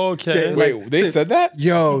 oh, okay. Yeah, wait, they said that?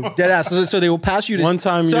 Yo, deadass. So they will pass you this. One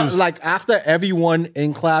time So, use. like after everyone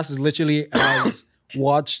in class is literally has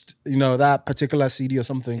watched, that particular CD or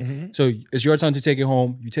something. So it's your turn to take it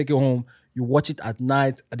home. You take it home. You watch it at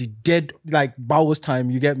night at the dead like Bowers time.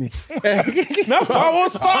 You get me? No,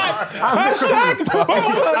 Bowers time. Hashtag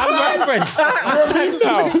I'm reference.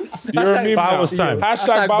 You're a meme now. Bowers time.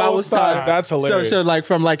 Hashtag Bowers time. That's hilarious. So like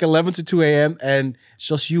from like 11 to 2 a.m. and it's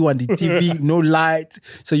just you on the TV, no light.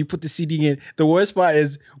 So you put the CD in. The worst part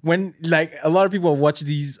is when like a lot of people watch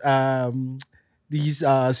these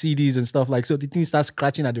CDs and stuff like, so the thing starts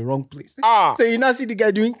scratching at the wrong place. So you now see the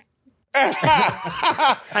guy doing.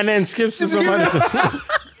 And then skips to some other.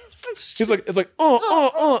 He's like, it's like,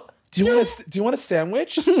 Do you want a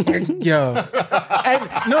sandwich? Yo, and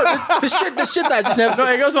no, the shit that I just never. No,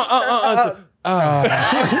 it goes on.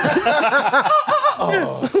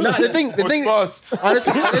 No, the thing. Bust.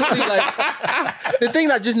 Honestly, like the thing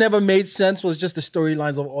that just never made sense was just the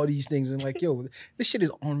storylines of all these things, and like, yo, this shit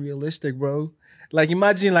is unrealistic, bro. Like,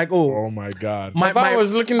 imagine, like, Oh my God. If I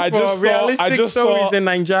was looking for realistic stories in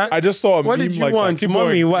Nigeria, I just saw a what meme did you like want, that. Keep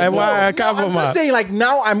mommy? going. Why I'm just saying, like,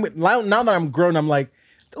 now that I'm grown, I'm like,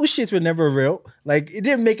 those shits were never real. Like, it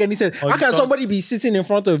didn't make any sense. How you can thought- somebody be sitting in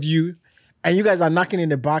front of you and you guys are knocking in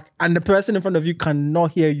the back and the person in front of you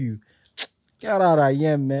cannot hear you? Get out of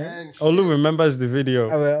here, man. Olu remembers the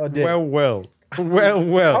video. I did. Well. That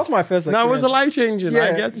was my first No, it was a experience. life changing.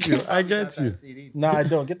 Yeah. I get you. No, I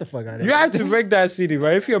don't. Get the fuck out of You here. have to break that CD,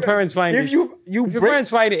 right? If your parents find If it, you if your break, parents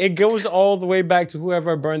find it, it goes all the way back to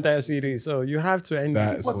whoever burnt that CD. So you have to end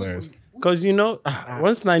That it. is hilarious. Because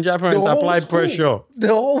once Nigeria parents whole apply school- pressure, the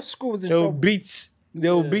whole school was in they'll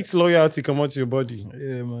trouble. beat loyalty come out to your body.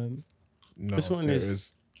 Yeah, man. No, This one there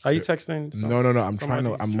is. Are you texting? No. I'm trying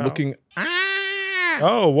to. somebody's I'm child? looking.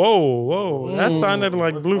 Oh, whoa. That sounded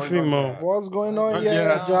like Blue Female. What's going on?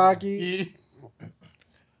 Yeah. Jackie.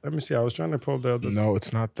 Let me see. I was trying to pull the other. No,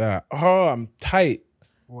 it's not that. Oh, I'm tight.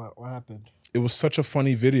 What happened? It was such a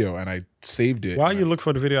funny video, and I saved it. While you look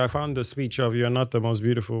for the video, I found the speech of "You're not the most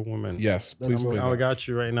beautiful woman." Yes, please play I that. got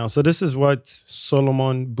you right now. So this is what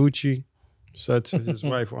Solomon Bucci said to his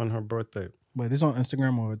wife on her birthday. Wait, this on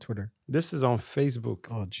Instagram or Twitter? This is on Facebook.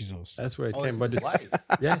 Oh, Jesus. That's where it Oh, came. it's But his this, wife.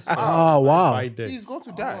 yes. Oh, wow. My day. He's going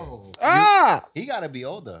to die. He got to be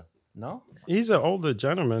older. No. He's an older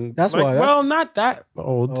gentleman. That's why, that's- Well, not that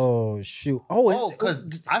old. Oh shoot! Oh, because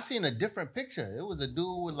I seen a different picture. It was a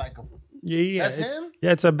dude with like a. Yeah. That's It's, him?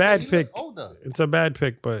 yeah, it's a bad He look pick. older. It's a bad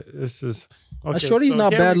pick, but this is. Okay, Shorty's so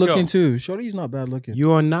not here bad we go. looking too. Shorty's not bad looking.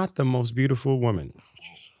 You are not the most beautiful woman.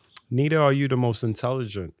 Neither are you the most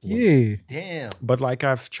intelligent. Yeah. Damn. But like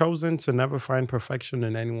I've chosen to never find perfection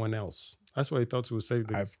in anyone else. That's what he thought he would say.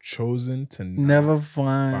 I've chosen to Never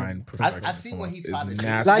find. perfection. I see what he tried to do.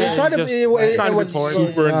 nasty. Like you tried to just be. trying to was report.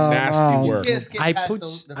 Super nasty work. Can't skip I past put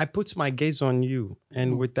those- I put my gaze on you,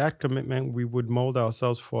 and with that commitment, we would mold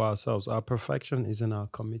ourselves for ourselves. Our perfection is in our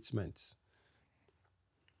commitments.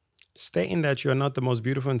 Stating that you're not the most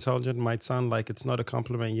beautiful, intelligent might sound like it's not a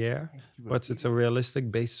compliment, yeah, but it's a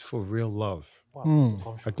realistic base for real love.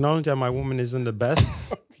 Acknowledge that my woman isn't the best.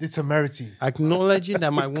 The temerity. Acknowledging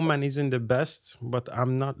that my woman isn't the best, but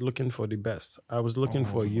I'm not looking for the best. I was looking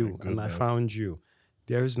for you, and I found you.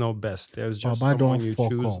 There is no best. There's just Baba, someone don't you fuck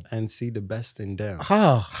choose up. and see the best in them.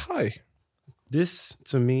 Hi. This,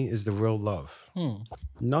 to me, is the real love.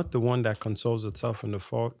 Not the one that consoles itself in the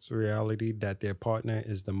false reality that their partner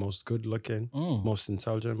is the most good-looking, most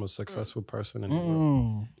intelligent, most successful person in the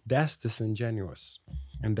world. That's disingenuous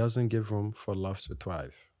and doesn't give room for love to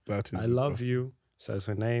thrive. That is I love you, says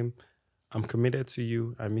her name. I'm committed to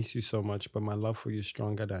you. I miss you so much, but my love for you is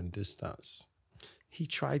stronger than distance. He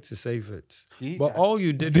tried to save it. But all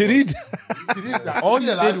you did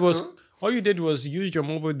all you did was use your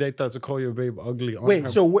mobile data to call your babe ugly. On Wait, her.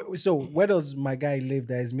 so where does my guy live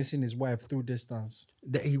that is missing his wife through distance?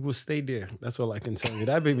 That he will stay there. That's all I can tell you.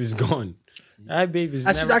 That baby's gone. That baby's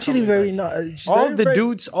She's never actually coming very back. not. she's All very, the very-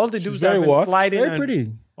 dudes that very have been what? sliding, Very on-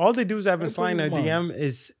 pretty. all the dudes that have been Very sliding on pretty DM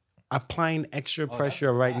is applying extra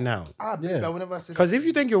pressure right now. I believe that whenever I say Because if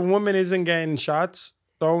you think your woman isn't getting shots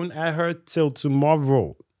thrown at her till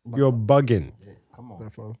tomorrow, you're bugging.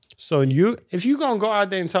 So if you gonna go out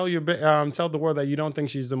there and tell tell the world that you don't think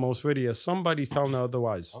she's the most pretty, somebody's telling her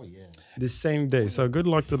otherwise. Oh yeah. The same day. So good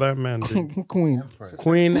luck to that man, dude. Queen.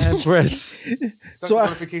 Queen Empress. so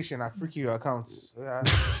notification, I freak your accounts. Yeah.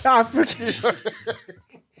 Ah, freaking.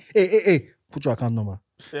 Hey, put your account number.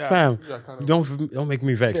 Yeah, Fam, freak your account. don't make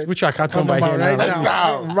me vex. Which I can't come by Account here number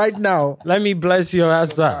now. right now. Let me bless your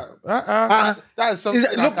ass up. That is something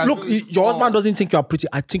I can Look, do is your small. husband doesn't think you are pretty.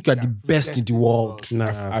 I think you are the best in the world.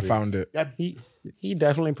 Nah, I found it. he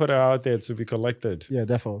definitely put her out there to be collected. Yeah,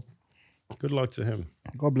 definitely. Good luck to him.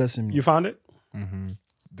 God bless him. You found it?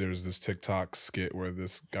 There's this TikTok skit where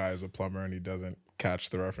this guy is a plumber and he doesn't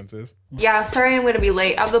catch the references. Yeah, sorry I'm gonna be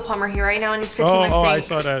late. I have the plumber here right now and he's fixing my I sink.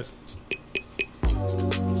 saw that.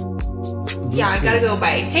 Yeah, I gotta go.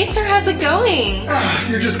 Bye. Hey sir, how's it going?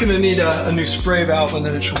 You're just gonna need a new spray valve and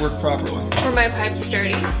then it should work properly. Were my pipes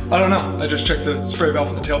dirty? I don't know. I just checked the spray valve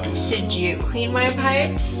and the tailpiece. Did you clean my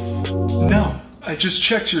pipes? No, I just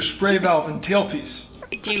checked your spray valve and tailpiece.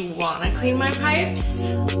 Do you wanna clean my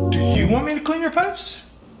pipes? Do you want me to clean your pipes?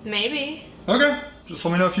 Maybe. Okay, just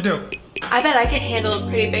let me know if you do. I bet I could handle a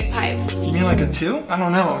pretty big pipe. You mean like a 2? I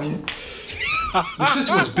don't know. I mean, this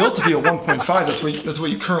system was built to be a 1.5. That's what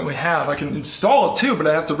you currently have. I can install a 2, but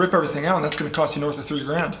I have to rip everything out, and that's gonna cost you north of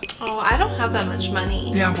 $3,000. Oh, I don't have that much money.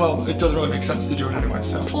 Yeah, well, it doesn't really make sense to do it anyway.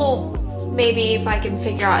 So, Well, maybe if I can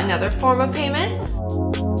figure out another form of payment?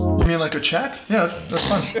 you mean like a check? Yeah, that's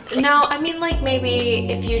fine. No, I mean like maybe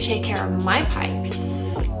if you take care of my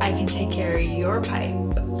pipes, I can take care of your pipe.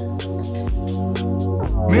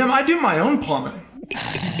 Ma'am, I do my own plumbing.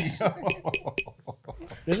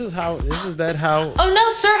 This is how. Oh no,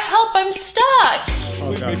 sir, help, I'm stuck.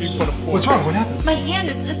 What's wrong? What happened? My hand,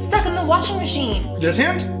 it's stuck in the washing machine. This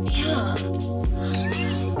hand? Yeah.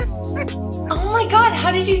 Oh my god,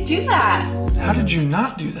 how did you do that? How did you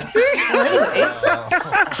not do that? Well, anyways,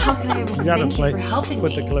 how can I You gotta thank you for play. helping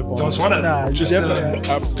Put me? the clip on. Don't sweat it. Nah, you Just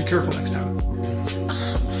definitely be careful next time.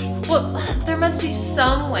 Well, there must be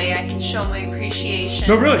some way I can show my appreciation.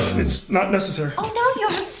 No, really, it's not necessary. Oh no, you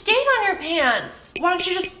have a stain on your pants. Why don't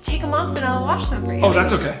you just take them off and I'll wash them for you? Oh,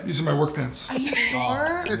 that's okay. These are my work pants. Are you sure?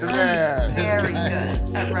 I'm very good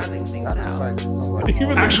at rubbing things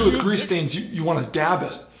out. Actually, with grease stains, you want to dab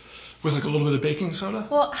it with like a little bit of baking soda.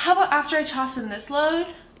 Well, how about after I toss in this load,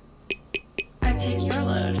 I take your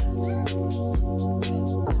load?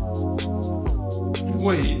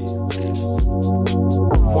 Wait.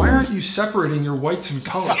 Why aren't you separating your whites and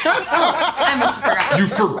colors? I must have forgot. You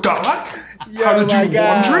forgot? How did my you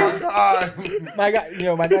God. laundry?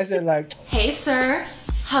 my guy said like, Hey, sir.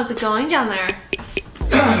 How's it going down there?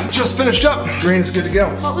 Just finished up. Drain is good to go.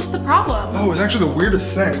 What was the problem? Oh, it was actually the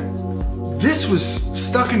weirdest thing. This was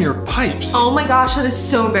stuck in your pipes. Oh my gosh, that is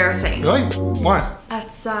so embarrassing. Really? Why?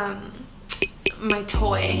 That's, my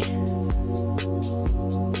toy.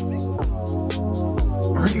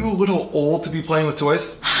 Aren't you a little old to be playing with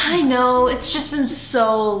toys? I know, it's just been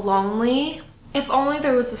so lonely. If only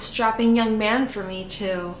there was a strapping young man for me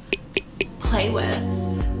to play with.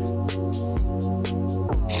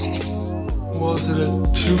 Well, is it a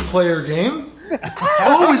 2-player game?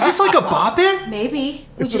 Oh, is this like a Bop It? Maybe.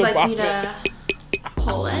 Would you like me to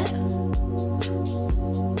pull it?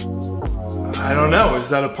 I don't know. Is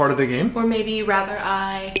that a part of the game? Or maybe rather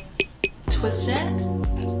I twist it?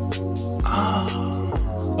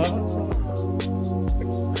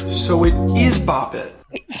 So it is Bop It.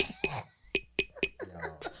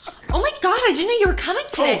 Oh my god, I didn't know you were coming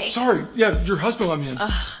today. Oh, sorry. Yeah, your husband let me in.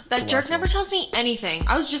 That jerk never tells me anything.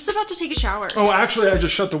 I was just about to take a shower. Oh, actually, I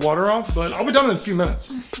just shut the water off, but I'll be done in a few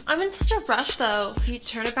minutes. I'm in such a rush though. If you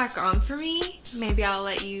turn it back on for me, maybe I'll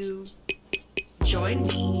let you join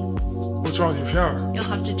me. What's wrong with your shower? You'll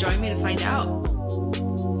have to join me to find out.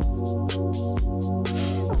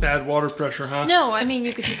 Bad water pressure, huh? No, I mean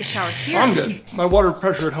you could take a shower here. I'm good. My water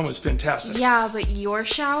pressure at home is fantastic. Yeah, but your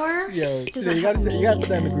shower? Yo, Does you that gotta have say, you gotta put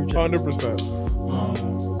that in the group chat.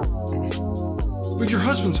 100%. But your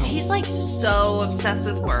husband's home. He's like so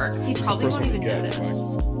obsessed with work. He probably first won't one even he gets,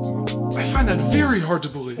 notice. I find that very hard to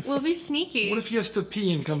believe. We'll be sneaky. What if he has to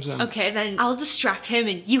pee and comes in? Okay, then I'll distract him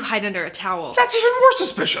and you hide under a towel. That's even more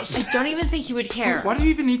suspicious. I don't even think he would care. Why do you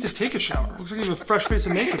even need to take a shower? Looks like you have a fresh face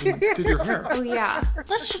of makeup and did your hair. Oh yeah.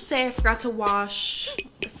 Let's just say I forgot to wash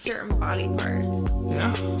a certain body part.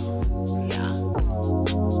 Yeah? Yeah.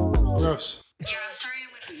 Gross.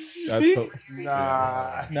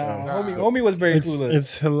 Nah. Homie was very clueless.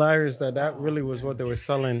 It's hilarious that really was what they were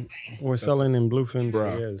selling. Selling in Bluefin for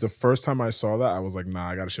years. The first time I saw that, I was like, nah,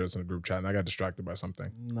 I gotta share this in the group chat. And I got distracted by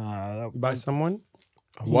something. By someone?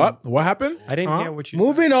 What? What happened? I didn't Huh? hear what you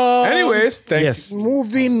Moving on. Anyways, thank Yes.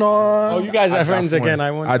 Moving on. Oh, you guys are friends again. I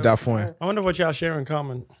I wonder. definitely. I wonder what y'all share in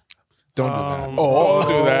common. Don't do that. Don't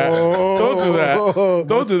do that. Don't do that.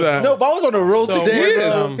 Don't do that. No, but I was on the road So today. he we're,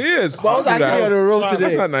 is. He is. But I was Don't do actually that. on the road That's today.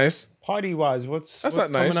 That's not nice. Party wise, what's That's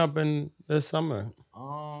what's not nice. coming up in this summer?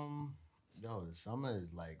 Yo, the summer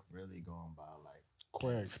is like really going by like.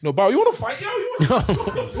 No, Bob, you want to fight? Yo, you want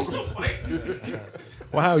to fight?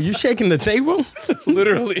 Wow, you shaking the table?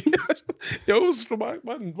 Literally. Yo, it was,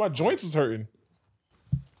 my joints was hurting.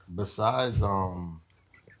 Besides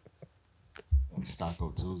Taco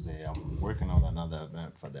Tuesday, I'm working on another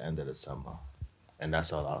event for the end of the summer, and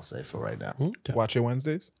that's all I'll say for right now. Watch your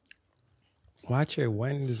Wednesdays. Watch it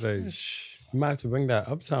Wednesday. You might have to bring that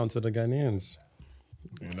uptown to the Ghanaians.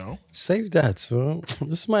 You know? Save that, so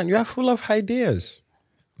this man, you are full of ideas.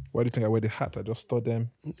 Why do you think I wear the hat? I just store them.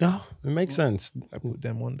 No, it makes sense. I put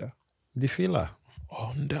them under. The filler.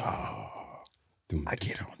 Under. I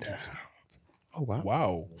get under. Oh wow.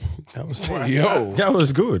 Wow. That was Yo. That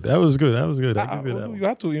was good. That was good. That was good. I give you that one. You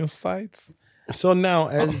have to insights. So now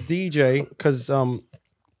as DJ, because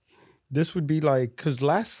this would be like, because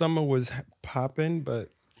last summer was popping, but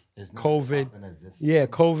It's not COVID. popping as this. Yeah,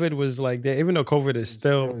 COVID was like there. Even though COVID is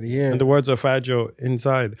still, yeah. in the words of Fat Joe,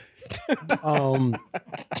 inside.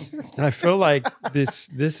 I feel like this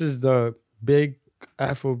is the big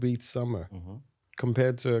Afrobeat summer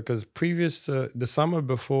compared to, because previous to the summer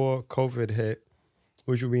before COVID hit,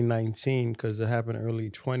 which would be 19, because it happened early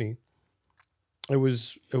 20. It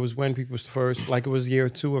was when people's first, like it was year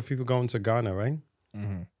 2 of people going to Ghana, right?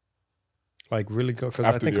 Mm-hmm. Like really go, because I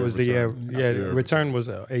After think the it was the year. return. Yeah, After the return was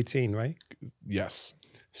 18, right? Yes.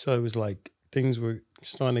 So it was like things were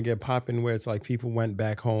starting to get popping where it's like people went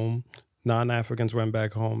back home, non-Africans went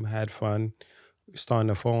back home, had fun, starting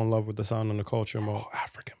to fall in love with the sound and the culture more.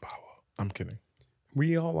 African power. I'm kidding.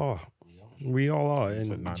 We all are. We all are. Said And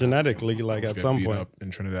non-Africans. genetically, like Get at some beat point. up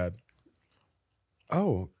in Trinidad.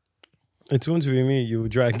 Oh, it's going to be me. You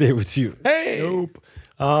dragged it with you. Hey. Nope.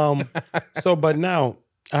 So, but now,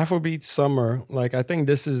 Afrobeat summer, like I think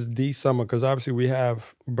this is the summer because obviously we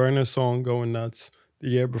have Burner Song going nuts. The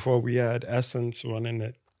year before we had Essence running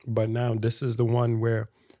it. But now this is the one where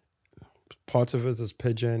parts of it is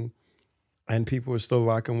Pidgin and people are still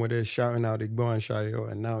rocking with it, shouting out Igbo and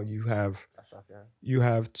Shayo. And now you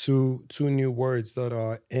have two new words that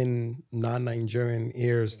are in non-Nigerian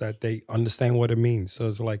ears that they understand what it means. So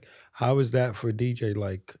it's like, how is that for DJ?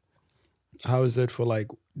 Like, how is it for like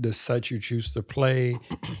the set you choose to play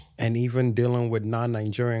and even dealing with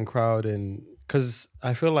non-Nigerian crowd? And because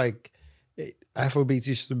I feel like Afrobeats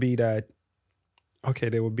used to be that, okay,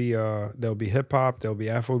 there'll be hip hop, there'll be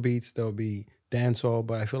Afrobeats, there'll be dancehall,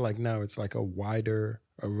 but I feel like now it's like a wider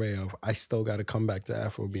array of, I still got to come back to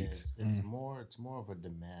Afrobeats. Yeah, it's more of a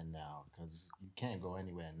demand now because you can't go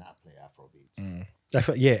anywhere and not play Afrobeats.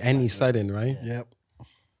 Yeah, any setting, right? Yep.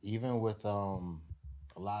 Even with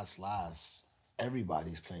Last,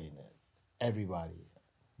 everybody's playing it. Everybody.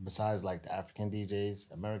 Besides like the African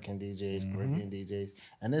DJs, American DJs, Caribbean DJs.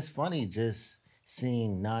 And it's funny just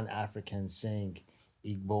seeing non-Africans sing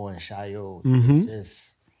Igbo and Shayo.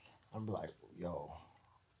 Just, I'm like, yo,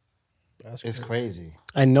 it's crazy.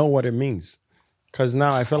 I know what it means. Because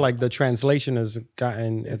now I feel like the translation has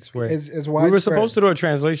gotten, it's where It's we were widespread. supposed to do a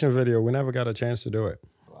translation video. We never got a chance to do it.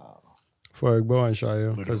 For Igbo and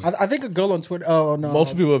Shayo. Because I think a girl on Twitter, oh no,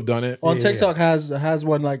 Multiple people have done it. on TikTok has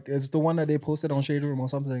one, like it's the one that they posted on Shade Room or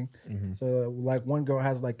something. So like one girl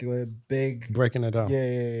has like a big, breaking it down.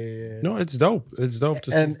 yeah. No, it's dope. It's dope to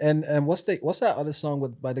see. And what's that other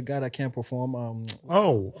song by the guy that can't perform?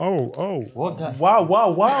 Oh. What guy? Wow.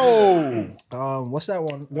 What's that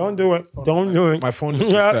one? Don't do it. Don't do it. My phone is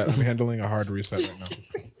reset. I'm handling a hard reset right now.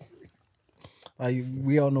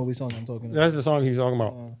 We all know which song I'm talking about. That's the song he's talking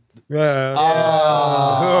about. Yeah.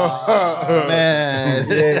 Man.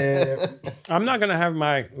 Yeah, I'm not going to have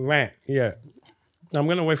my rant yet. I'm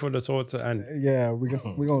going to wait for the tour to end. yeah. We're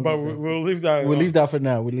gonna. But we'll leave that. We'll leave that for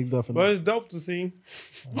now. But it's dope to see.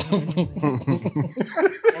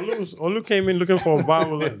 Olu came in looking for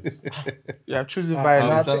violence. Yeah, I'm choosing Nah,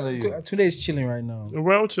 violence. today's chilling right now.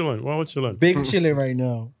 Well chilling. Big chilling right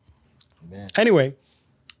now. Anyway,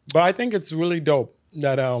 but I think it's really dope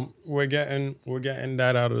that we're getting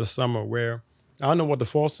that out of the summer where I don't know what the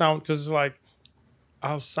fall sound, because it's like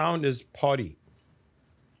our sound is party.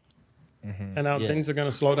 And now things are going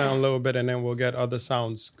to slow down a little bit, and then we'll get other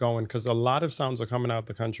sounds going, because a lot of sounds are coming out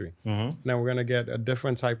the country. And then we're going to get a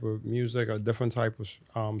different type of music, a different type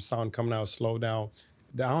of sound coming out, slow down.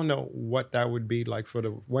 I don't know what that would be like for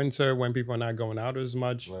the winter when people are not going out as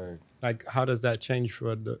much. Word. Like, how does that change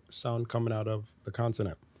for the sound coming out of the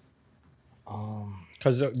continent?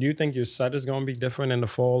 Because do you think your set is going to be different in the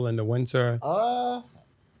fall and the winter? I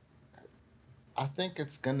think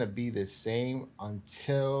it's gonna be the same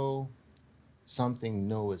until something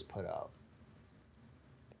new is put out.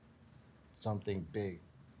 Something big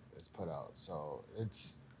is put out. So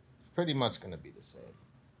it's pretty much gonna be the same.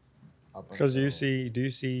 Because do you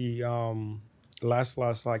see Last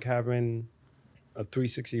like having a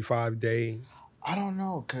 365 day? I don't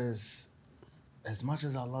know, cause as much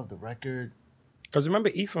as I love the record, Because remember,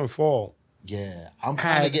 Ethan Fall yeah, I'm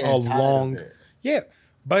kind of had getting a tired long, of it. yeah,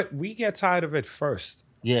 but we get tired of it first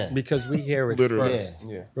Yeah, because we hear it Literally. first,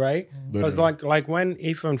 yeah. right? Because like when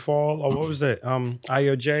Ethan Fall, or what was it?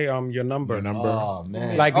 IOJ, your number. Your number. Oh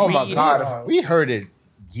man, Like, oh we- my god, we heard it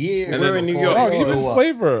years. We're in New before York. it Oh, even blew up.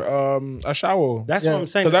 Flavor, Ashawo. That's what I'm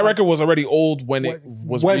saying. Because that record was already old when it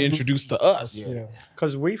was When- reintroduced to us. Yeah.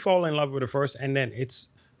 Because we fall in love with it first, and then it's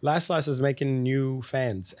Last is making new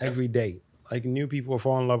fans every day. Like new people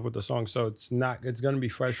fall in love with the song, so it's gonna be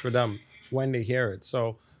fresh for them when they hear it.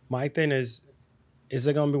 So my thing is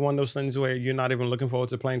it gonna be one of those things where you're not even looking forward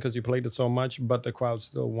to playing because you played it so much, but the crowd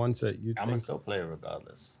still wants it? You I'm gonna think? still play it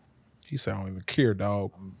regardless. He sound even care,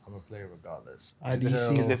 dog. I'm gonna play it regardless.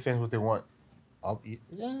 IDC. Give the fans what they want.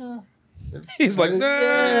 Yeah. He's like,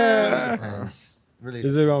 nah. Really?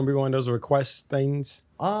 Is it gonna be one of those request things?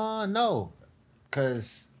 No,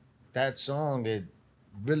 because that song, it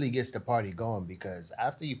really gets the party going, because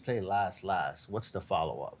after you play Last, what's the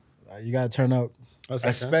follow up? You gotta turn up.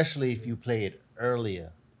 Especially if you play it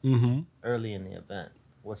earlier, Mm-hmm. early in the event.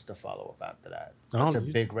 What's the follow up after that? I don't Such a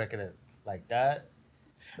know. big record like that,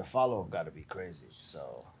 the follow up got to be crazy.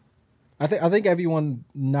 So I think everyone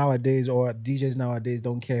nowadays, or DJs nowadays,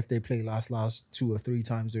 don't care if they play last 2 or 3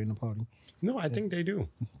 times during the party. No, I think they do.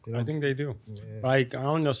 They I don't- think they do. Yeah. Like, I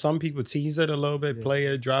don't know, some people tease it a little bit, play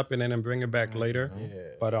it, drop it, and then bring it back later.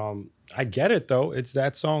 But I get it though. It's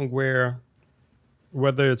that song where,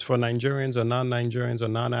 whether it's for Nigerians or non-Nigerians or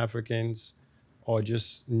non-Africans, or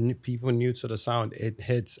just people new to the sound, it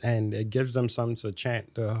hits and it gives them something to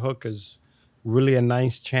chant. The hook is really a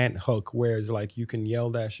nice chant hook, where it's like you can yell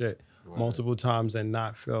that shit multiple times and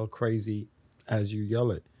not feel crazy as you yell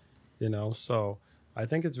it. You know, so I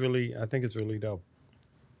think it's really dope.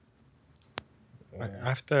 Like,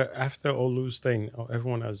 after Olu's thing,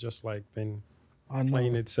 everyone has just like been I know.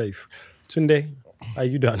 playing it safe. Tunde, are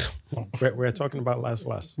you done? We're talking about last.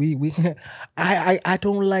 We I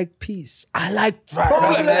don't like peace. I like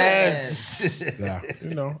violence. Yeah.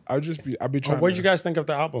 You know, I'd be trying What did you guys think of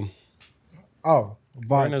the album? Oh,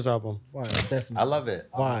 Brenner's vibes. album. Vibes, definitely. I love it.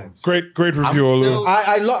 Vibes. Great review, I'm Olu.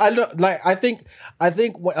 still- I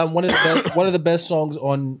think one of the best songs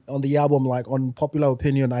on the album, like on popular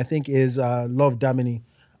opinion, I think is Love Damini.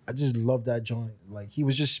 I just love that joint. Like he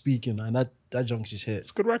was just speaking, and that joint just hit.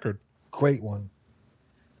 It's a good record. Great one.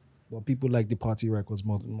 But people like the party records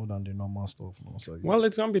more than the normal stuff. You know? So Well,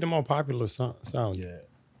 it's gonna be the more popular sound. yeah.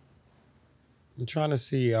 I'm trying to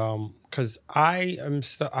see, because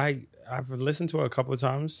I've listened to it a couple of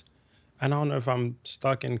times, and I don't know if I'm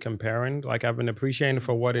stuck in comparing. Like I've been appreciating it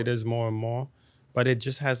for what it is more and more, but it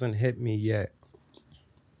just hasn't hit me yet.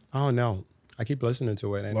 I don't know. I keep listening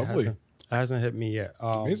to it, and Lovely. it hasn't hit me yet.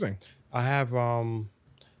 Amazing. I have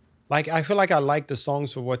like I feel like I like the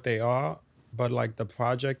songs for what they are, but like the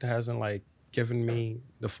project hasn't like given me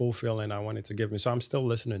the full feeling I wanted to give me. So I'm still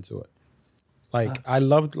listening to it. Like I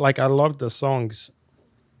loved the songs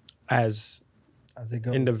as it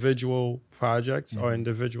goes. individual projects or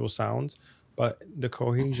individual sounds, but the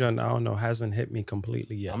cohesion, I don't know, hasn't hit me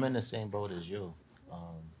completely yet. I'm in the same boat as you.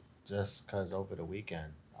 Just because over the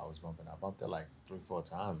weekend I bumped it like 3-4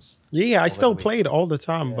 times. Yeah, I still the play it all the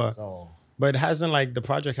time, Yeah, but it hasn't like the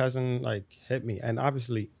project hasn't like hit me. And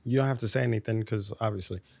obviously, you don't have to say anything because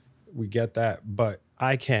obviously we get that, but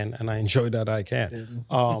I can, and I enjoy that I can.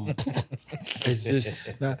 It's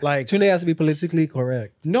just like Tunde has to be politically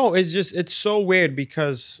correct. no, it's so weird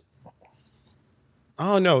because I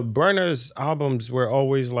don't know. Burner's albums were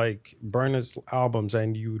always like Burner's albums,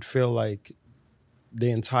 and you'd feel like the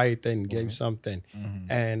entire thing gave something.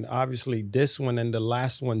 And obviously, this one and the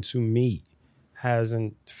last one to me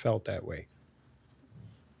hasn't felt that way.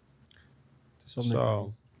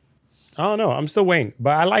 So I don't know. I'm still waiting,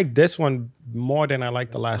 but I like this one more than I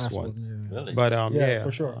like the last one. Really? But Yeah,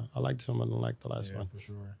 for sure. I like some of them like the last one. For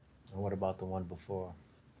sure. And what about the one before?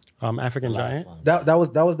 African The last Giant. one. That was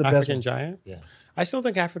the best African one. Giant. Yeah. I still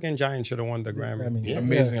think African Giant should have won the Grammy. Yeah.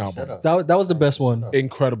 Amazing Yeah. album. Shut up. That was the best one.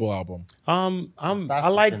 Incredible album. I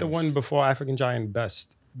like the one before African Giant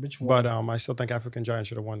best, Which one? but I still think African Giant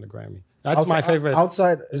should have won the Grammy. That's my favorite.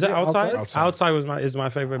 Outside. Is that outside? Outside. Outside is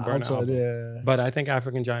my favorite Burner Outside, album. yeah. But I think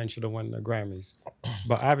African Giant should have won the Grammys.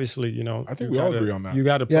 But obviously, I think you we all gotta- agree on that. You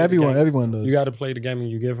got to Yeah, everyone does. You got to play the game,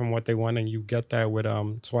 and you give them what they want, and you get that with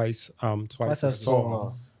twice Twice as as tall.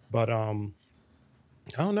 tall. But I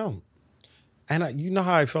don't know. And you know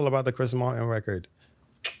how I feel about the Chris Martin record.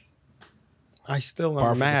 I still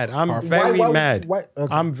am mad. I'm very mad.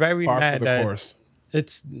 Okay. I'm very Par for mad the that course.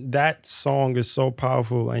 that song is so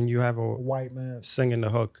powerful, and you have a White man. singing the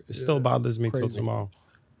hook. It still bothers me till Crazy. tomorrow.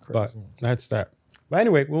 But that's that. But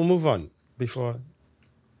anyway, we'll move on before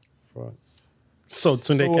so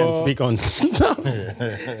Tunde can speak on.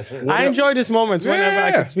 I enjoy this moment whenever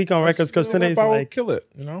I can speak on records because today's I will like kill it.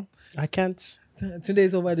 I can't.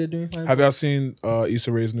 Today's over there doing fine. Have y'all seen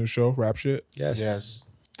Issa Rae's new show, Rap Shit? Yes. Yes.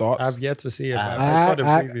 Thoughts? I've yet to see it. But I saw the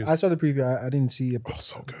preview. I saw the preview. I didn't see it. Oh,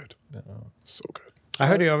 so good. So good. I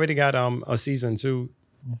heard they already got a season 2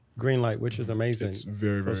 green light, which is amazing. It's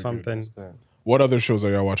very, for very something. good. What other shows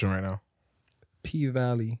are y'all watching right now? P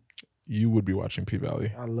Valley. You would be watching P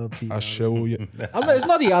Valley. I love P I Valley. show you. It's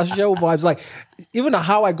not the Asheo vibes. Like, even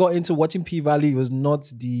how I got into watching P Valley was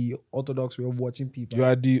not the orthodox way of watching P Valley. You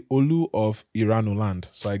are the Olu of Iranu land,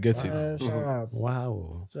 so I get it. Shut up.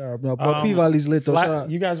 Wow. Shut up. No, but P Valley's lit though. Shut up.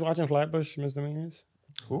 You guys watching Flatbush Misdemeanors?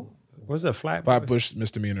 Who? What's it? Flatbush. Flatbush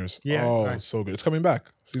Misdemeanors. Yeah, Oh, right. so good. It's coming back.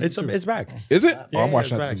 Season 2. It's back. Is it? Yeah, I'm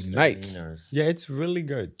watching it's that back. tonight. Yeah, it's really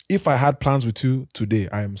good. If I had plans with you today,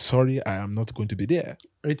 I am sorry I am not going to be there.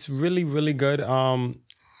 It's really, really good.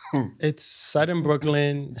 It's set in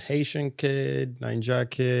Brooklyn, Haitian kid, Niger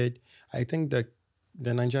kid. I think the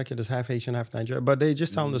Niger kid is half Haitian, half Niger. But they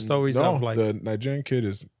just telling the stories No, of like the Nigerian kid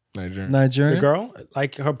is Nigerian. Nigerian. the girl,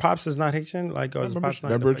 like her pops is not Haitian. Like his pops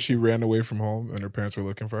not Remember she ran away from home and her parents were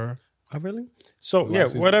looking for her? Oh, really? So Last yeah,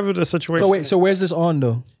 season. whatever the situation. So where's this on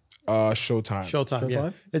though? Showtime. Showtime. Yeah,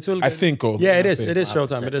 Showtime? it's really. I good. think. Yeah, it is. I It is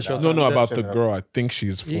Showtime. It is Showtime. No, about The- the girl. I think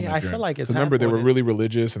she's full Yeah, I feel Nigerian. like it's 'Cause remember, they were half-hearted. really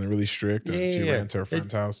religious and really strict. And she Yeah. ran to her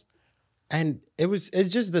friend's house. And it's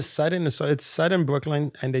just the setting. So it's set in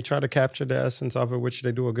Brooklyn, and they try to capture the essence of it, which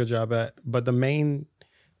they do a good job at. But the main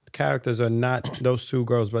characters are not those two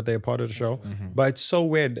girls, but they're part of the show. But it's so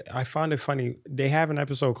weird. I found it funny. They have an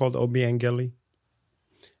episode called Obi and Gilly,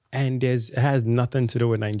 and it has nothing to do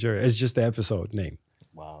with Nigeria. It's just the episode name.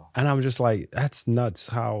 Wow. And I'm just like, that's nuts.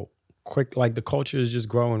 How quick, like the culture is just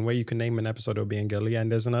growing. Where you can name an episode Obi and Gilly,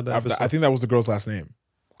 and there's another episode. I think that was the girl's last name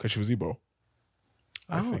because she was Igbo.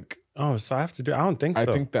 I don't- think. Oh, so I have to do. I don't think so. I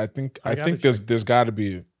think I gotta there's got to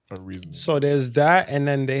be a reason. So there's that, and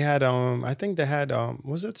then they had I think they had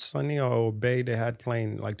was it Sunny or Obey they had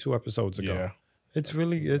playing like 2 episodes ago. Yeah. It's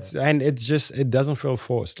really it doesn't feel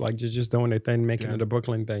forced. Like you're just doing their thing, making it a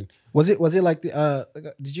Brooklyn thing. Was it like the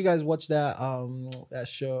did you guys watch that that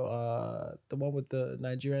show the one with the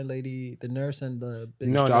Nigerian lady, the nurse and the big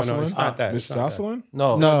No, it's not that. Miss It's not that. Jocelyn?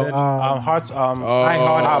 No, Hearts. I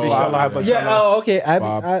Heart Abishola. Yeah, oh okay.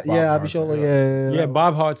 Bob Abishola, Yeah,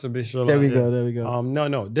 Bob Hart's Abishola. There we go.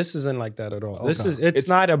 No, this isn't like that at all. This is it's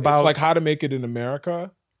not about It's like How to Make It in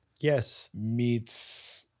America yes.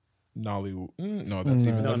 meets Nollywood. No, that's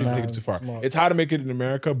even taking it too far. small. It's How to Make It in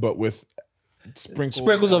America, but with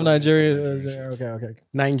Sprinkles of Nigeria. Okay.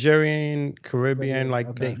 Nigerian, Caribbean,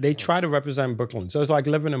 like they try to represent Brooklyn. So it's like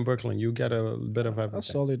living in Brooklyn. You get a bit of everything. That's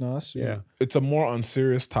solid. No, that's sweet. Yeah. It's a more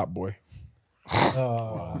unserious Top Boy.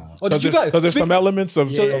 Oh, did you guys? Because there's some elements of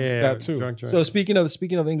that too. Drunk. So speaking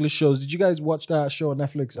of English shows, did you guys watch that show on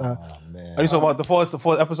Netflix? Are you talking about the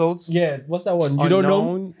four episodes? Yeah, what's that one? You don't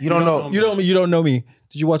know? You don't know. You don't know me.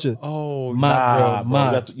 Did you watch it? Oh, Mad, bro.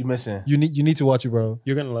 Mad. You missing. You need to watch it, bro.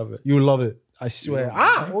 you're gonna love it. You will love it. I swear.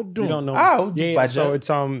 You don't know. Yeah. So it's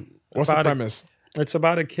What's the premise? It's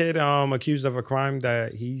about a kid accused of a crime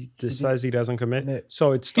that he just says he doesn't commit.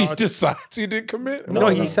 So it He starts. decides he didn't commit? No,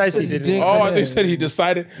 he says he didn't. Oh, I think you said he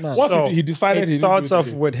decided. Once So he decided he it starts didn't off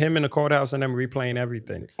do it. with him in the courthouse and them replaying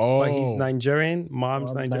everything. Oh. But he's Nigerian,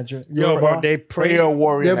 mom's Nigerian. Yo, Yoruba. bro, they pray. Prayer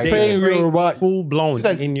warrior. They're praying Yoruba. Full blown She's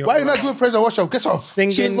like, in your. why you not doing praise and worship? Guess what?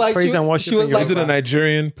 singing She was like- praise she and was- worship? she was in like- Is it a Yoruba?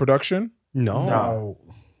 Nigerian production? No. No.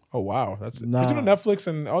 Oh wow, that's Nah. you know Netflix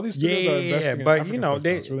and all these studios are investing in but African you know stuff now.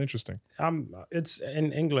 It's really interesting. It's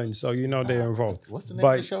in England, so you know they're involved. What's the name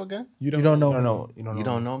But of the show again? You You don't know. You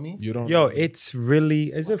don't know me? You don't Yo, it's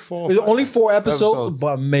really. Is it 4? There's only 4 episodes, Episodes.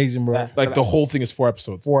 but amazing, bro. like the whole thing is 4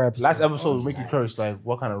 episodes. 4 episodes. Last episode was make you curse. Like,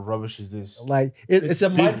 what kind of rubbish is this? Like it's a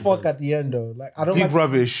mind fuck at the end though. Like I don't Big like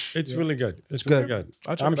rubbish. It's really good. It's good. really good.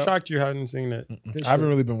 I'll check I'm it out. shocked you hadn't seen it. I haven't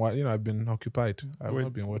really been watching. You know, I've been occupied. I've Wait.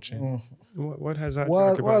 not been watching. What has that?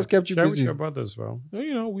 What has kept you Share busy? with your brothers, bro.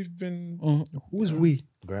 You know, we've been Who's we?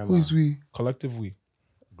 Grandma. we? collective. We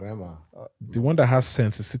Grandma. the one that has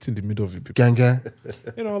sense is sitting in the middle of you people. Gang, gang.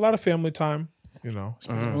 You know, a lot of family time. You know, it's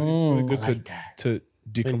really good to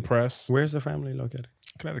decompress. Where's the family located?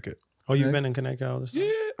 Connecticut. Oh, you've been in Connecticut all this time?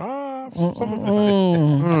 Yeah. Some of the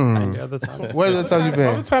And the other time? Where's the time you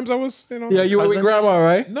other been? times I was, you know. Yeah, you were with Cousins? grandma,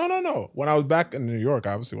 right? No. When I was back in New York,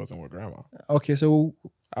 I obviously wasn't with grandma. Okay, so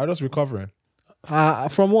I was just recovering.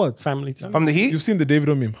 from what? Family time. From the heat? You've seen the David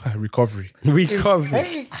meme, recovery.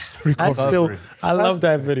 Recovery. That's still. I love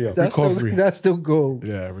that video. That's Recovery. that's still gold.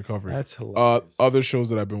 Yeah, recovery. That's hilarious. Other shows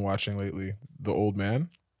that I've been watching lately, The Old Man.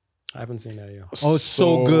 I haven't seen that yet. Oh, it's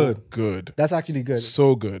so good. Good. That's actually good.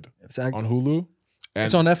 So good. It's act- On Hulu. And,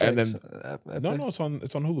 It's on Netflix. And then, no, it's on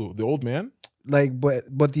Hulu. The Old Man. Like, but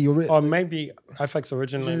the original. Or maybe FX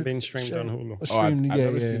originally being streamed on Hulu. Oh, I've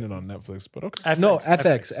never seen it on Netflix, but okay. No,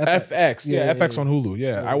 FX. FX. Yeah, FX yeah. on Hulu.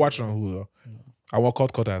 Yeah, I watch it on Hulu though. I want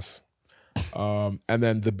Kodas. And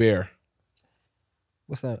then The Bear.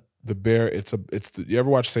 What's that? The Bear. You ever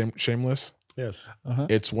watch Shameless? Yes.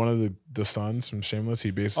 It's one of the sons from Shameless.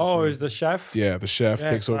 He basically. Oh, is the chef? Yeah, the chef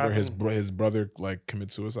Yeah, takes so over I've his been- his brother like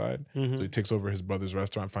commits suicide. Mhm. So he takes over his brother's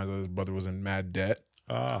restaurant, finds out his brother was in mad debt.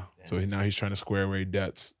 Ah. So now he's trying to square away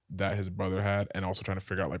debts that his brother had, and also trying to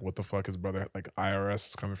figure out like what the fuck his brother like IRS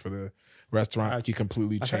is coming for the restaurant. He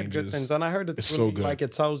completely I've heard good changes. things, and I heard it's really, so good. like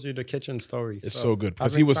it tells you the kitchen story. It's so good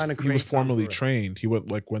because I've he been was trying to he create was time formally for it. trained. He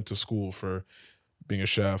went to school for being a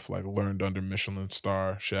chef, like learned under Michelin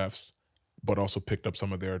star chefs, but also picked up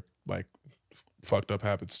some of their like fucked up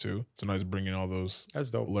habits too. So now he's bringing all those That's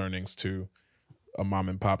dope. learnings to a mom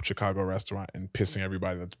and pop Chicago restaurant and pissing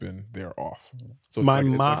everybody that's been there off. So my it's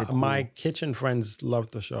like a cool- my kitchen friends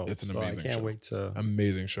love the show. It's an so amazing I can't show. wait to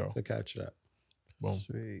amazing show. catch that. Boom.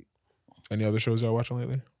 Sweet. Any other shows y'all watching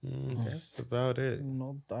lately? That's about it.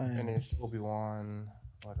 No time. Finish Obi-Wan.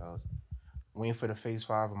 What else? Waiting for the Phase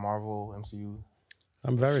 5 of Marvel MCU.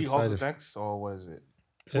 I'm very She-Hulk excited. is next, or what is it?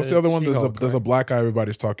 What's the other one? She-Hulk, There's a right? black guy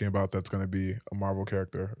everybody's talking about that's going to be a Marvel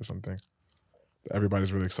character or something.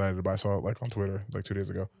 Everybody's really excited about. I saw it like on Twitter like 2 days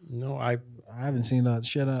ago. No, I haven't seen that.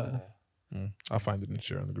 Shut up. I'll find it and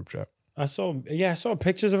share in the group chat. I saw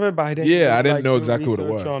pictures of it, but I didn't. Yeah, I didn't like, know do exactly what it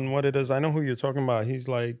research was. On what it is, I know who you're talking about. He's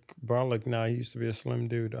like brolic now. He used to be a slim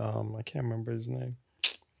dude. I can't remember his name,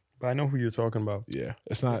 but I know who you're talking about. Yeah,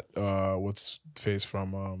 it's not what's face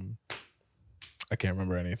from. I can't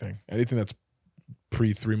remember anything. Anything that's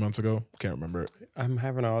pre 3 months ago, can't remember it. I'm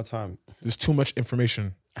having a hard time. There's too much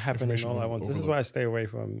information. Happening Information all at once. This is overload. why I stay away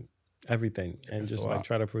from everything and It's just a like lot.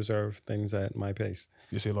 try to preserve things at my pace.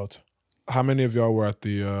 You see a lot. How many of y'all were at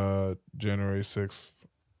the January 6th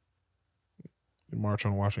March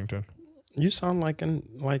on Washington? You sound like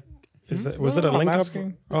Was it a I'm link up?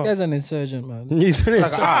 asking. Oh. This guy's an insurgent, man. He's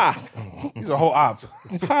Like an op. He's a whole op.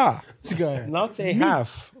 This guy. not a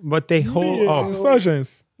half, but they hold up.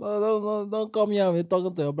 Insurgents. Don't come here and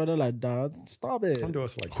talking to your brother like that. Stop it. Don't do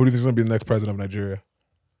us like Who do you think is gonna be the next president of Nigeria?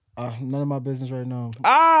 None of my business right now.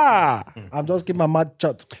 Ah, I'm just keeping my mouth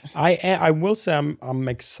shut. I will say I'm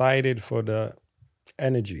excited for the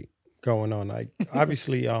energy going on. Like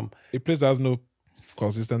obviously a place that has no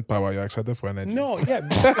consistent power. You're excited for energy. no, yeah,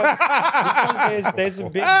 because there's a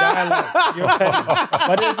big dialogue. You're right.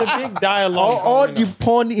 But there's a big dialogue. All going the on.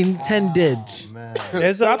 pun intended.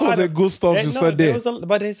 There's That was lot a of- good stuff you said there.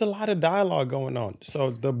 But there's a lot of dialogue going on.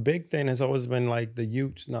 So the big thing has always been like the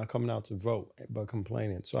youths not coming out to vote but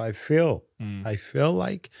complaining. So I feel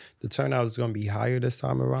like the turnout is going to be higher this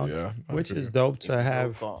time around. Yeah, I which agree. is dope to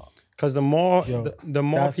have. Because the more the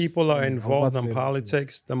more that's- people are I was involved about to in say that.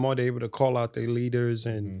 politics, the more they're able to call out their leaders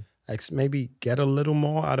and maybe get a little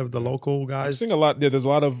more out of the local I'm guys. seeing a lot. Yeah, there's a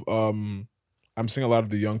lot of. I'm seeing a lot of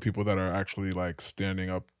the young people that are actually like standing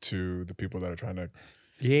up to the people that are trying to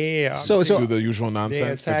Yeah. do the usual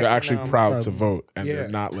nonsense. Like, they're actually attacking, proud to vote and yeah. they're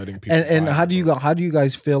not letting people. And lie how do about it. you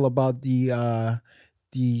guys feel about the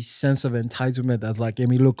sense of entitlement that's like,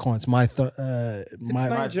 Emilio Kant's my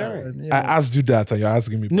Nigerian. yeah. I asked you that, and you're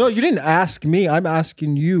asking me. No, you didn't ask me. I'm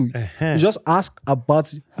asking you. You just ask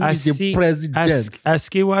about who is the president.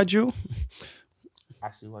 Askiwaju? I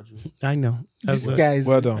see what you. I know. This That's guy is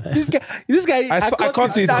Well done. this guy. I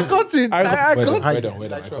caught it. I caught it. Wait I on, caught wait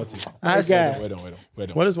on. I caught it. Okay. Wait on.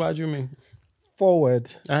 What does Waju mean?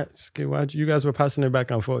 Forward. Askiwaju. You guys were passing it back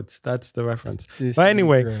and forth. That's the reference. This But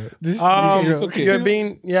anyway, Negro. This It's okay. you're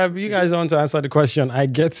being you guys want to answer the question. I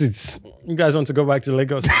get it. You guys want to go back to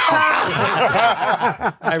Lagos.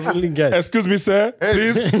 I really get it. Excuse me, sir.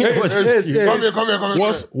 Please. Come here.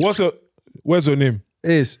 Where's your name?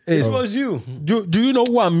 Is It was you. do you know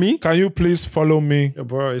who I'm me? Can you please follow me? Yeah,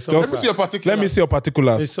 bro, it's all Let me see your particular. Let me see your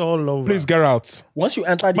particulars. It's all over. Please get out. Once you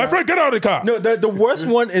enter the My friend, get out of the car. No, the worst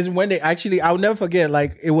one is when they actually, I'll never forget,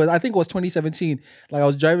 like I think it was 2017. Like I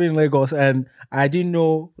was driving in Lagos and I didn't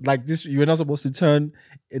know like this, you were not supposed to turn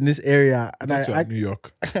in this area. And I New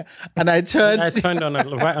York. and I turned, I turned on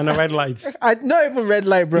a red light. I not even red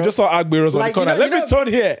light, bro. You just saw Agberos on Like, the corner. you know- Let me turn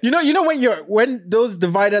here. You know when those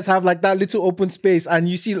dividers have like that little open space and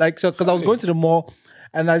you see like, so because I was going to the mall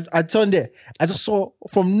and I turned there, I just saw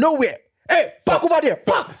from nowhere, hey, park over there,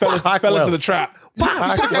 park. Fell into the trap.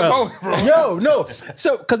 No.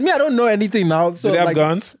 So, because me, I don't know anything now. So, Do they have like,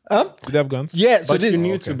 guns? Huh? Do they have guns? Yeah. So But this, you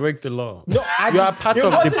knew to break the law. No, You are part it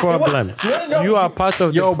of the wasn't- it wa- problem. No. You are part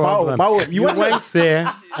of Yo, the problem. Bao, you you went- went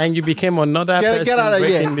there and you became another person get out of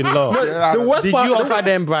here. breaking the law. No, the worst Did part. you offer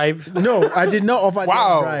them bribe? No, I did not offer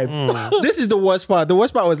Wow. them bribe. This is the worst part. The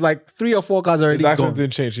worst part was like 3 or 4 cars already His accent gone.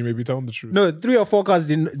 didn't change. He may be telling the truth. No, 3 or 4 cars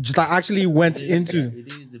didn't just like, actually went into.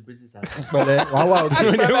 Wow.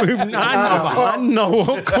 I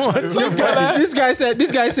know. Come on. This guy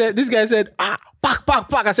said,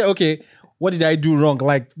 park. I said, okay, what did I do wrong?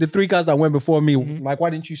 Like the 3 cars that went before me, like, why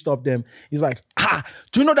didn't you stop them? He's like,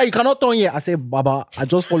 do you know that you cannot turn here? I said, Baba, I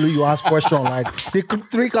just follow you, ask question. Like the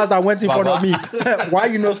 3 cars that went in front of me, why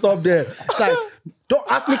you not stop there? It's like, don't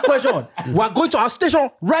ask me question. We're going to our station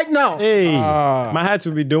right now. Hey, my heart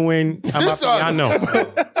will be doing Amapiano.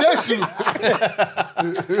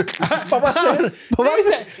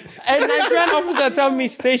 A Nigerian officer tell me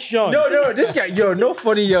station. No, this guy, no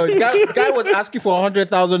funny, guy was asking for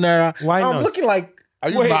 100,000 naira. Why I'm not? looking like, Are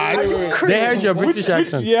you mad? They heard your British Which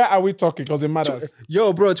accent. year are we talking? Because it matters.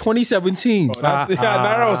 yo, bro, 2017.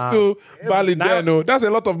 Naira was still valid there. No, that's a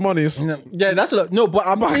lot of money. Yeah, that's a lot. No, but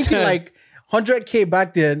I'm thinking then. like 100K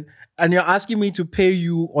back then, and you're asking me to pay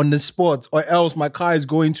you on the spot, or else my car is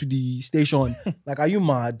going to the station. Like, are you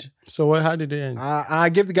mad? So how did it end? I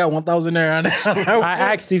gave the guy 1,000 naira.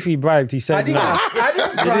 I asked if he bribed. He said no. I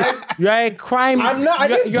didn't bribe. You are a crime. I'm not- I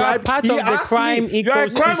didn't You are bribe. part He of the asked crime me. You are a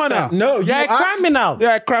ecosystem. criminal. No, You are a criminal.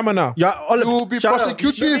 You're a criminal. You will be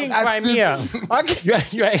prosecuted In at Crimea. You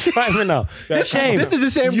are a criminal. Shame. This is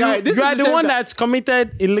the same guy. This you is are the the same one guy. that's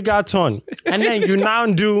committed illegal ton, and then you now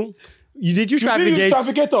do. Did you trafficate?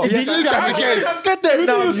 trafficator. Did you trafficate? Get there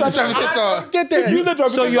now. Trafficator. Get there.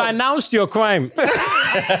 So you announced your crime.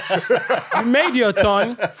 You made your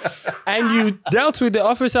turn, and you dealt with the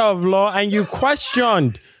officer of law, and you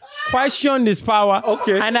questioned his power.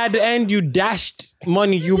 Okay. And at the end, you dashed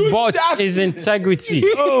money. You bought his integrity.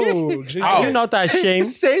 Oh, geez. Are you not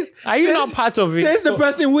ashamed? Are you not part of it? Says the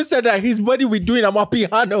person who said that his body will do it on my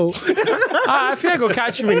piano. I feel go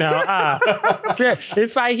catch me now.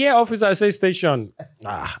 If I hear officer say station,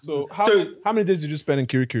 So how many days did you spend in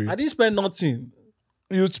Kirikiri? I didn't spend nothing.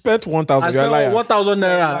 You spent 1,000. I You're a spent liar. 1,000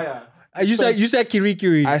 naira. You said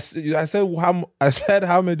Kirikiri. I said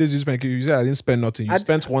how many days you spent? You said I didn't spend nothing. You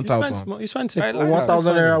spent 1,000. You spent I it. like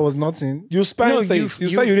 1,000 naira was nothing. You spent. You said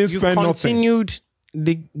you didn't spend nothing. Continued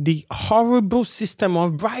the horrible system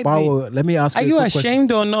of bribing. Wow, let me ask you. Are you a quick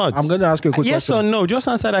ashamed or not? I'm going to ask you a quick yes question. or no? Just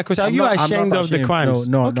answer that question. Are I'm you not- I'm ashamed not of the ashamed. crimes?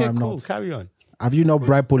 No, okay, I'm cool. not. Carry on. Have you not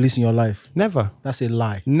bribed police in your life? Never. That's a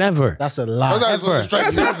lie. Never. That's a lie. Ever.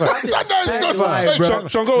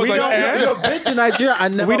 Shango was We like, don't- eh? You've been to Nigeria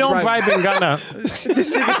and never We don't bribed. bribe in Ghana.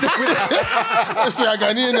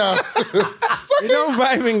 We don't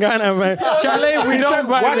bribe in Ghana, man. Charlie, we don't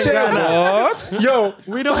bribe in Ghana. What? Yo,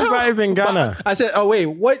 we don't bribe in Ghana. I said, oh wait,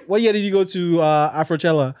 what year did you go to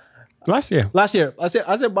Afrochella? Last year. Last year. I said,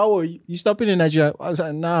 Bawo, you stopping in Nigeria? I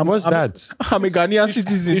said, nah. What's that? I'm a Ghanaian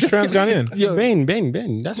citizen. He's trans Ghanaian. Yo,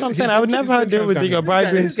 Ben. That's what I'm saying. I would never deal with the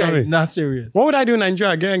bribing this guy is story. not serious. What would I do in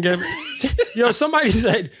Nigeria? Get Yo, somebody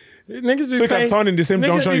said niggas be So you can paying, turn in the same niggas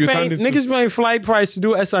junction be you paying, turned into. niggas paying flight price to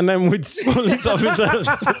do S&M with police officers.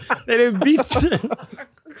 They beat.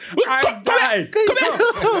 I died.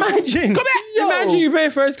 Imagine you pay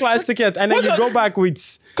first class ticket and then you go back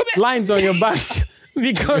with lines on your back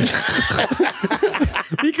because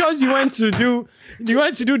because you went to do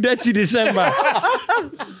Dirty December.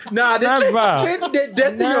 Nah, Never. they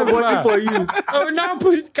dirty your Never. body for you. Oh, now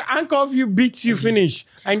put handcuff you, beat you, finish,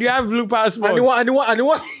 and you have blue passport. And the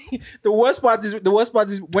one, the worst part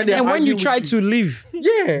is when they And when argue you with try to leave,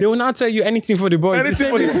 yeah, they will not tell you anything for the boys. Anything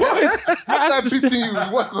for the boys. After beating you,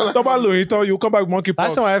 what's going on? Tobalu, he told you come back monkey Last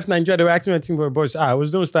pox. time I left Nigeria, they were asking me anything for the boys. I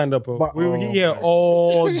was doing stand up. We were here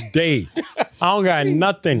all day. I don't got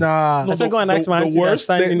nothing. Nah. I said, go and ask my auntie that's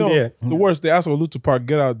standing there. The worst, they asked Olu to park,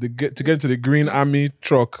 to get into the green army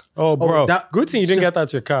truck. Oh, bro. that- Good thing you didn't get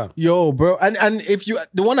out your car. Yo, bro, and if you,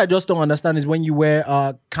 the one I just don't understand is when you wear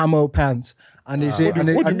camo pants and they say, What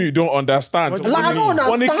do you mean you don't understand? What do you Like, I don't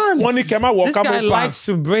understand. Money came out, This guy camo likes pants.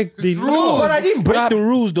 to break the No, rules. but I didn't break the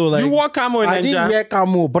rules though. Like You wore camo in I didn't Nigeria. wear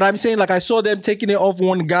camo, but I'm saying like I saw them taking it off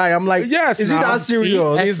one guy. I'm like, Yes, is it now. that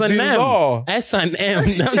serious? It's the law. S&M. I'm telling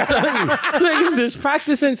you. Niggas is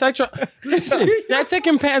practicing sexual. Listen, they're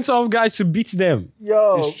taking pants off guys to beat them.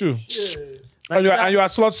 Yo, It's true. And you are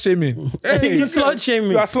slut shaming. Hey, You slut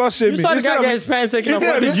shaming. you are slut shaming. You saw the Instead guy of- get his pants taken off.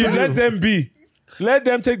 instead What of did you let do? them be. Let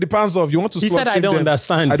them take the pants off. You want to He slut said, I shame don't them.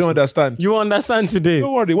 understand. I don't understand. You understand today.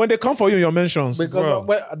 Don't worry. When they come for you in your mentions, because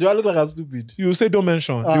do I look like I'm stupid? you say don't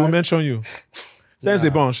mention. They will mention you. There's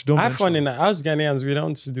a bunch. Don't I have mention. fun in that. Us Ghanaians, we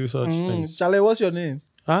don't do such things. Charlie, what's your name?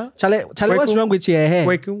 Huh? Charlie, what's Kweku. wrong with your hair?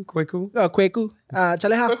 Kweku. Kweku.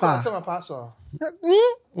 Charlie, how far? Tell my pastor.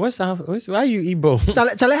 Why are you Igbo?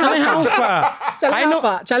 Charlie, How how far? far? Charlie, I how know.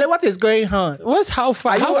 far? Charlie, what is going on? What's how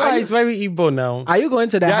far? How far is very Igbo now. Are you going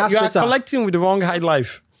to the You are hospital? collecting with the wrong high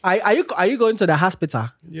life. Are you going to the hospital?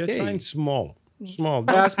 You're trying small.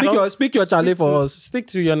 Yeah, speak your Charlie for us. Stick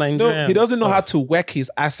to your No, Nigerian. he doesn't know how to work his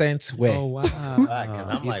accent well. Oh wow.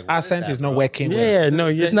 I'm His accent is not working well. Yeah, no,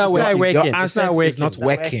 it's not working. working. Your It's accent not working. is not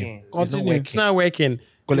working. It's not Continue. It's working. not working.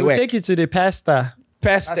 Gonna We'll work. take you to the pastor.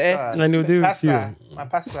 Peste. And he'll do it with you. My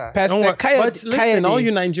pastor. Peste. Don't worry. But listen, Kayode. all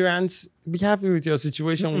you Nigerians, be happy with your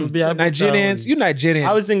situation. We'll be happy. Nigerians, you Nigerians.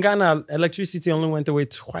 I was in Ghana. Electricity only went away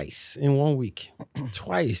twice in 1 week.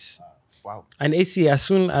 Twice. Wow. And AC, as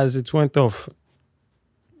soon as it went off,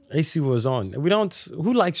 AC was on. We don't.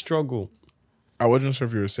 Who likes struggle? I wasn't sure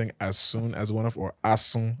if you were saying as soon as one of or as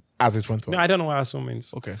soon as it went on. No, I don't know what assume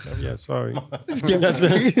means. Okay. Yeah, sorry. This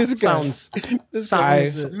guy. Sounds. I,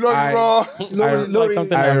 Like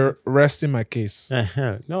something I else. rest in my case.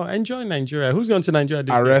 Uh-huh. No, enjoy Nigeria. Who's going to Nigeria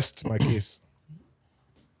this I year? rest my case.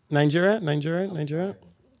 Nigeria?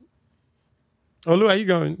 Olu, are you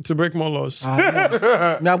going to break more laws?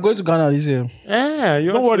 I'm going to Ghana this year. Yeah,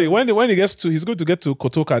 you're Don't worry. When he gets to, he's going to get to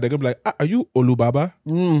Kotoka. They're gonna be like, are you Olubaba?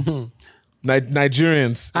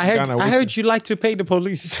 Nigerians. in Ghana, I heard you like to pay the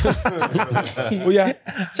police. Oh yeah.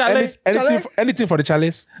 Charlie, Anything for the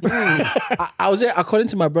chalice. I would say, according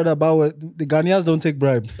to my brother Bawa, the Ghanaians don't take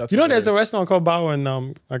bribe. you know there's a restaurant called Bao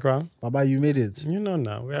in Accra? Baba, you made it. You know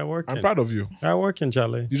now. We are working. I'm proud of you. We are working,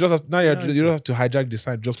 Charlie. You just have, now you don't have to hijack the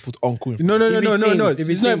sign. Just put uncle. In No. If it It's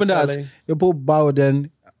seems, not even that. Charlie. You put Bawa, then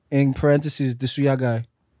in parentheses, the Suya guy.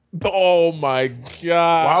 Oh my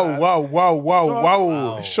god!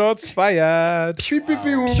 Wow. Shots fired.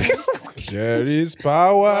 There is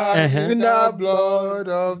power. In the blood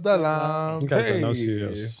of the lamb. You guys are not Hey.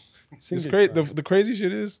 serious. Sing It's it, great. bro. The crazy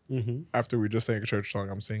shit is Mhm. after we just sang a church song,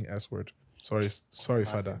 I'm saying S word. Sorry,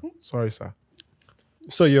 Father. Sorry, sir.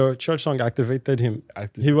 So your church song activated him.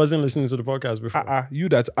 He wasn't listening to the podcast before. You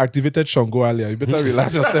that activated Shango earlier, you better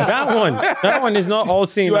relax yourself. That one is not all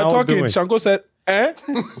singing. You are all talking. doing. Shango said, Eh?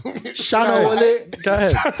 Shana Wale. Go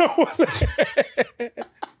ahead.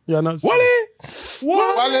 You're not Wale.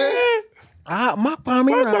 Mark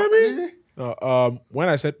Pamina. When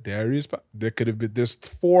I said there could have been there's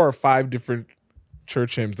 4 or 5 different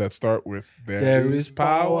church hymns that start with There is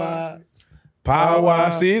power.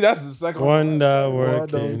 Power. See, that's the second one. Wonder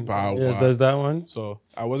working. Power. Yes, there's that one. So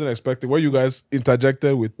I wasn't expecting. Were you guys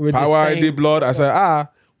interjected with With the power same- ID blood? I said,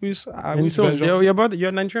 we Intune.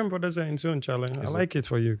 Your Nigerian brothers are Intune, Charlie. I like it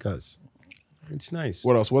for you guys. It's nice.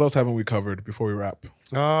 What else? What else haven't we covered before we wrap?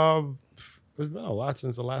 There's been a lot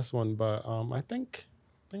since the last one, but I think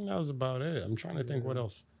that was about it. I'm trying to think what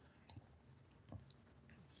else.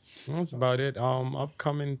 That's about it.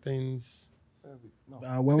 Upcoming things.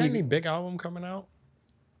 When Is there any we, big album coming out?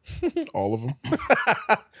 All of them.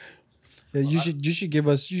 yeah, you should give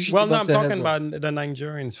us. You should Well, give no, us I'm the talking heads up. about the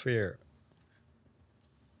Nigerian sphere.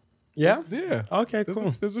 Yeah. Yeah. Okay. There's Cool.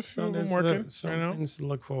 a, there's a few of them working. Some You know. things to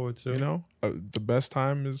look forward to. You know, the best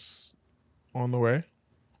time is on the way.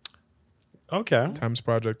 Okay. Thames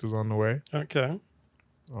Project is on the way. Okay.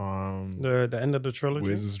 The end of the trilogy.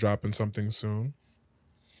 Wiz is dropping something soon.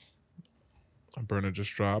 Burner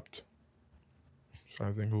just dropped. So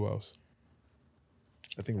I think who else?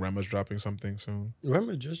 I think Rema's dropping something soon.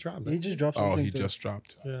 Rema just dropped. He just dropped something. Oh, he too. just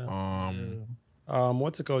dropped. Yeah.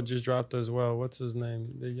 What's it called? Just dropped as well. What's his name?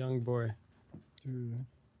 The young boy.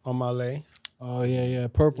 Omale. Oh yeah,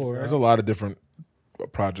 Purple. Right? There's a lot of different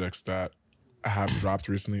projects that have dropped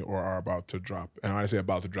recently or are about to drop. And I say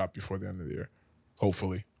about to drop before the end of the year.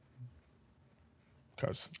 Hopefully.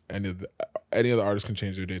 Because any of the artists can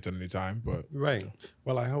change their dates at any time, but Right.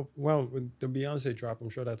 Well, I hope. Well, with the Beyonce drop, I'm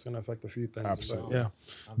sure that's going to affect a few things. but Absolutely. yeah.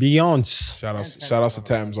 Beyonce. shout outs to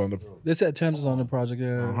Thames on the They said Thames is on the project.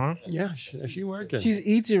 Yeah, Yeah, she working. she's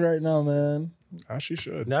eating right now, man. as she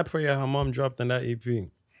should. That prayer her mom dropped in that EP.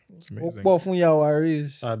 It's amazing. Well, from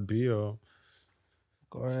Yawaris. At Bio.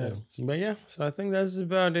 Correct. But yeah, so I think that's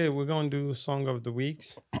about it. We're going to do Song of the Week.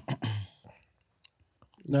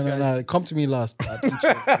 No. Come to me last.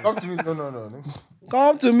 Come to me. No.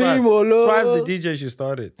 Come to me, Five Molo. the DJ she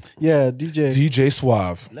started. Yeah, DJ. DJ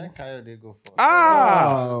Suave. Let Kayode go first.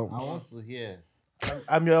 Ah! I want to hear.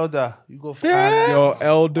 I'm your elder. You go first. Your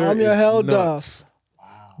elder. I'm your is elder. nuts.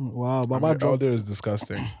 Wow, Baba Your dropped. elder is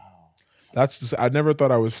disgusting. That's just, I never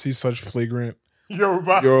thought I would see such flagrant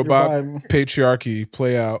Yoruba. Yoruba patriarchy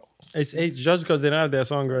play out. It's just because they don't have their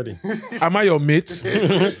song ready. Am I your mate?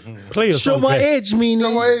 Play your Show song my first. age,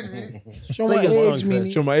 meaning. Show my Play your age, song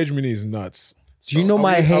meaning. Show my age mini is nuts. Do you know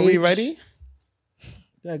my age? Are we ready?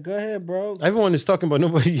 Yeah, go ahead, bro. Everyone is talking, but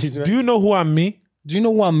nobody is ready. Do you know who I'm me? Do you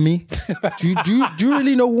know who I'm me? do you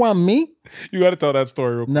really know who I'm me? You got to tell that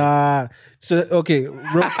story real quick. Nah. So okay,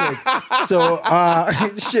 real quick. So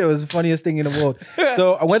shit was the funniest thing in the world.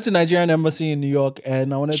 So I went to Nigerian embassy in New York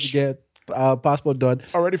and I wanted to get passport done.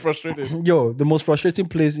 Already frustrated. Yo, the most frustrating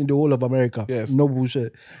place in the whole of America. Yes. No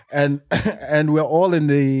bullshit. And we're all in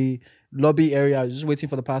the lobby area just waiting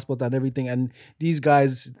for the passport and everything. And these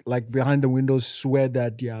guys like behind the windows swear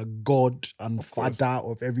that they are God and father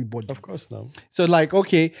of everybody. Of course, no. So like,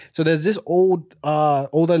 okay, so there's this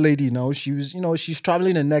older lady, she was, she's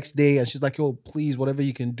traveling the next day and she's like, yo, please, whatever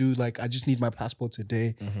you can do, like, I just need my passport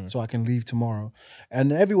today so I can leave tomorrow.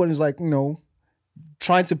 And everyone is like,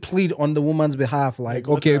 trying to plead on the woman's behalf, like,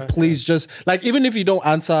 okay, please just, like, even if you don't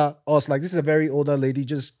answer us, like, this is a very older lady,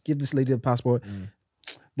 just give this lady a passport.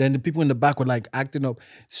 Then the people in the back were like acting up.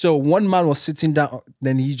 So one man was sitting down,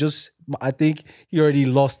 then I think he already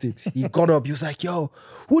lost it. He got up, he was like, yo,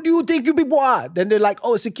 who do you think you people are? Then they're like,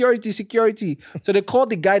 oh, security. So they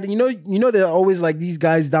called the guy, you know, they're always like these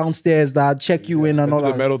guys downstairs that check you in and all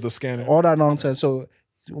The that. metal, the scanner. All that nonsense. So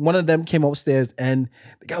one of them came upstairs and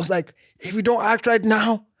the guy was like, if you don't act right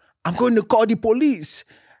now, I'm going to call the police.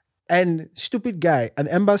 And stupid guy, an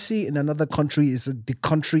embassy in another country is the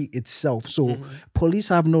country itself. So police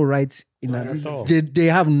have no rights in that. They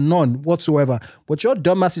have none whatsoever. But your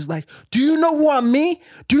dumbass is like, do you know who I'm me?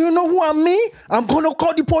 Do you know who I'm me? I'm going to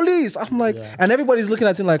call the police. I'm like, and everybody's looking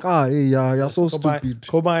at him like, you're so stupid.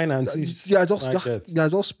 Combine and You're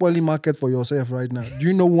just spoiling market for yourself right now. Do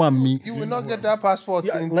you know who I'm me? You will not get that passport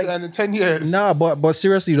in 10 years. Nah, but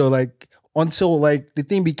seriously though, like until like the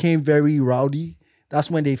thing became very rowdy, that's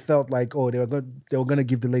when they felt like, oh, they were gonna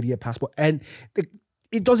give the lady a passport, and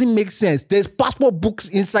it doesn't make sense. There's passport books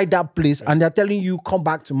inside that place, and they're telling you come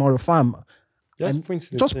back tomorrow, fam. Just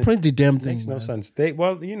print the damn thing. Makes no man. sense. They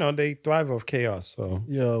thrive off chaos. So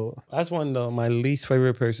Yo, that's one of my least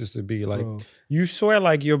favorite places to be. Like you swear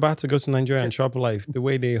like you're about to go to Nigeria and shop life. The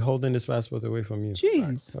way they holding this passport away from you.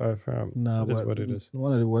 jeez. Fam, Nah, it is but what it is.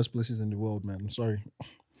 one of the worst places in the world, man. I'm sorry.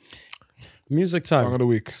 Music time. Song of the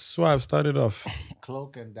week. Swab, start it off.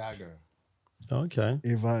 Cloak and Dagger. Okay. A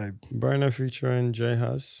vibe. Burner featuring J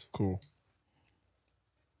Hus. Cool.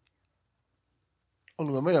 Oh,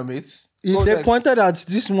 remember your mates? They pointed at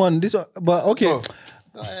this one, but okay. Go.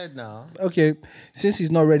 Go ahead now. Okay, since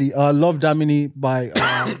he's not ready, Love Damini by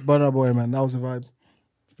Burna Boy, man. That was the vibe.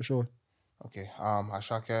 For sure. Okay.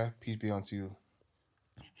 Ashake, peace be unto you.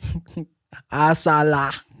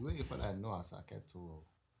 Asala. You waiting for that? No, Asake too.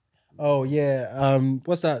 Oh yeah.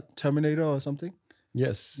 What's that? Terminator or something?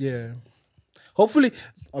 Yes. Yeah. Hopefully.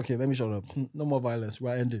 Okay, let me shut up. No more violence.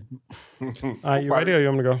 We're ending. You ready or you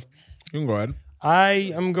want me to go? You can go ahead.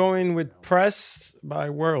 I am going with Press by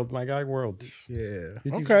World, my guy World. Yeah.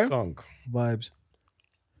 Beautiful Okay. song. Vibes.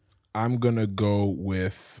 I'm gonna go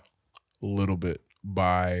with Little Bit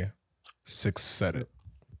by Six Set It.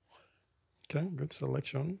 Okay, good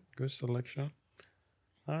selection. Good selection.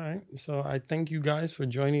 All right. So I thank you guys for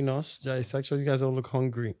joining us. Jai Sexual, you guys all look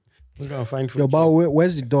hungry. We're gonna find food. Yo, shop. Bao,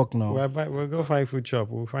 where's the dog now? We'll go find food shop.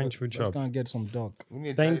 We'll find food Let's shop. go and get some dog. We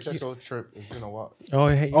need Thank a you. special trip. It's been a while. Oh,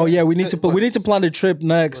 hey. Oh yeah, we need to plan the trip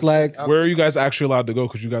next. Like, Where are you guys actually allowed to go?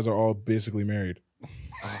 Because you guys are all basically married.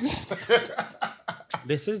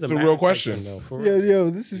 This is the It's a real marriage question. section, though, for yo, real.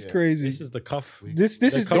 this is crazy. This is the cuff. This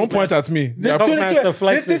is Don't point at me. The cuff master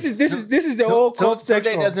flexes. this is the whole So cult Tunde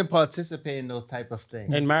section. doesn't participate in those type of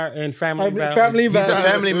things. and family. Family He's a value.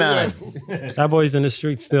 family man. That boy's in the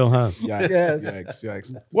street still, huh? Yikes, Yes.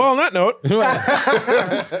 yikes. Well, on that note,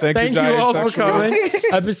 Thank you Jai all for Sexual. coming.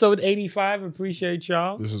 Episode 85. Appreciate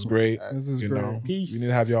y'all. This is great. This is You great. know, Peace. we need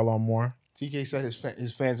to have y'all on more. TK said his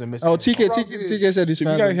fans are missing. Oh, him. TK said he's We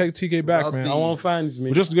gotta fan. get TK back, man. I want fans, me.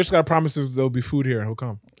 We just gotta promise there'll be food here. He'll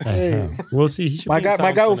come. We'll see. He should My be in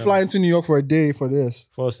guy town will whenever. fly into New York for a day for this.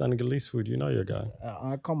 for Senegalese food. You know your guy.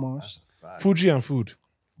 Come on. Fuji and food.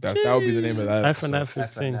 That would be the name of that. F and episode.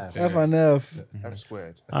 F 15. FNF. F&F. F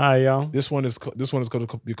squared. All right, y'all. This one is going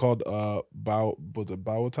to be called Bow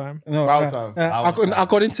time. No, Bow time.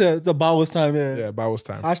 according to the Bowers time, yeah. Yeah, Bow's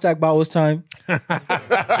time. Hashtag Bowers time. Thank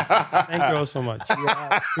you all so much.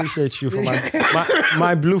 Appreciate you for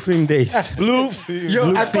my blue film days. Blue.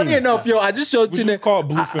 Yo, and funny enough, I just showed We Tunde. just call it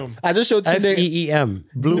blue film. I just showed Tunde. FEEM.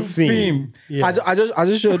 Blue film. Theme. Yeah. I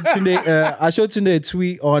just showed Tunde. I showed Tunde a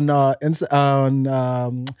tweet on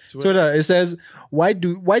Twitter. It says, "Why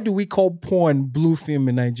do we call porn blue film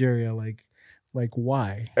in Nigeria? Like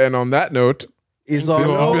why?" And on that note, It's this all has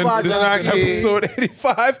been over. episode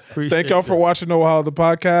 85. Appreciate Thank y'all for it. watching No How the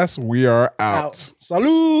podcast. We are out.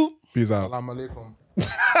 Salute. Peace out. Salam alaikum.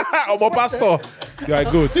 Oh, my pastor. You are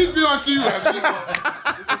good. Peace be unto you.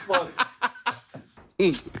 This is fun.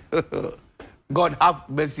 God have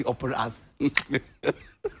mercy upon us.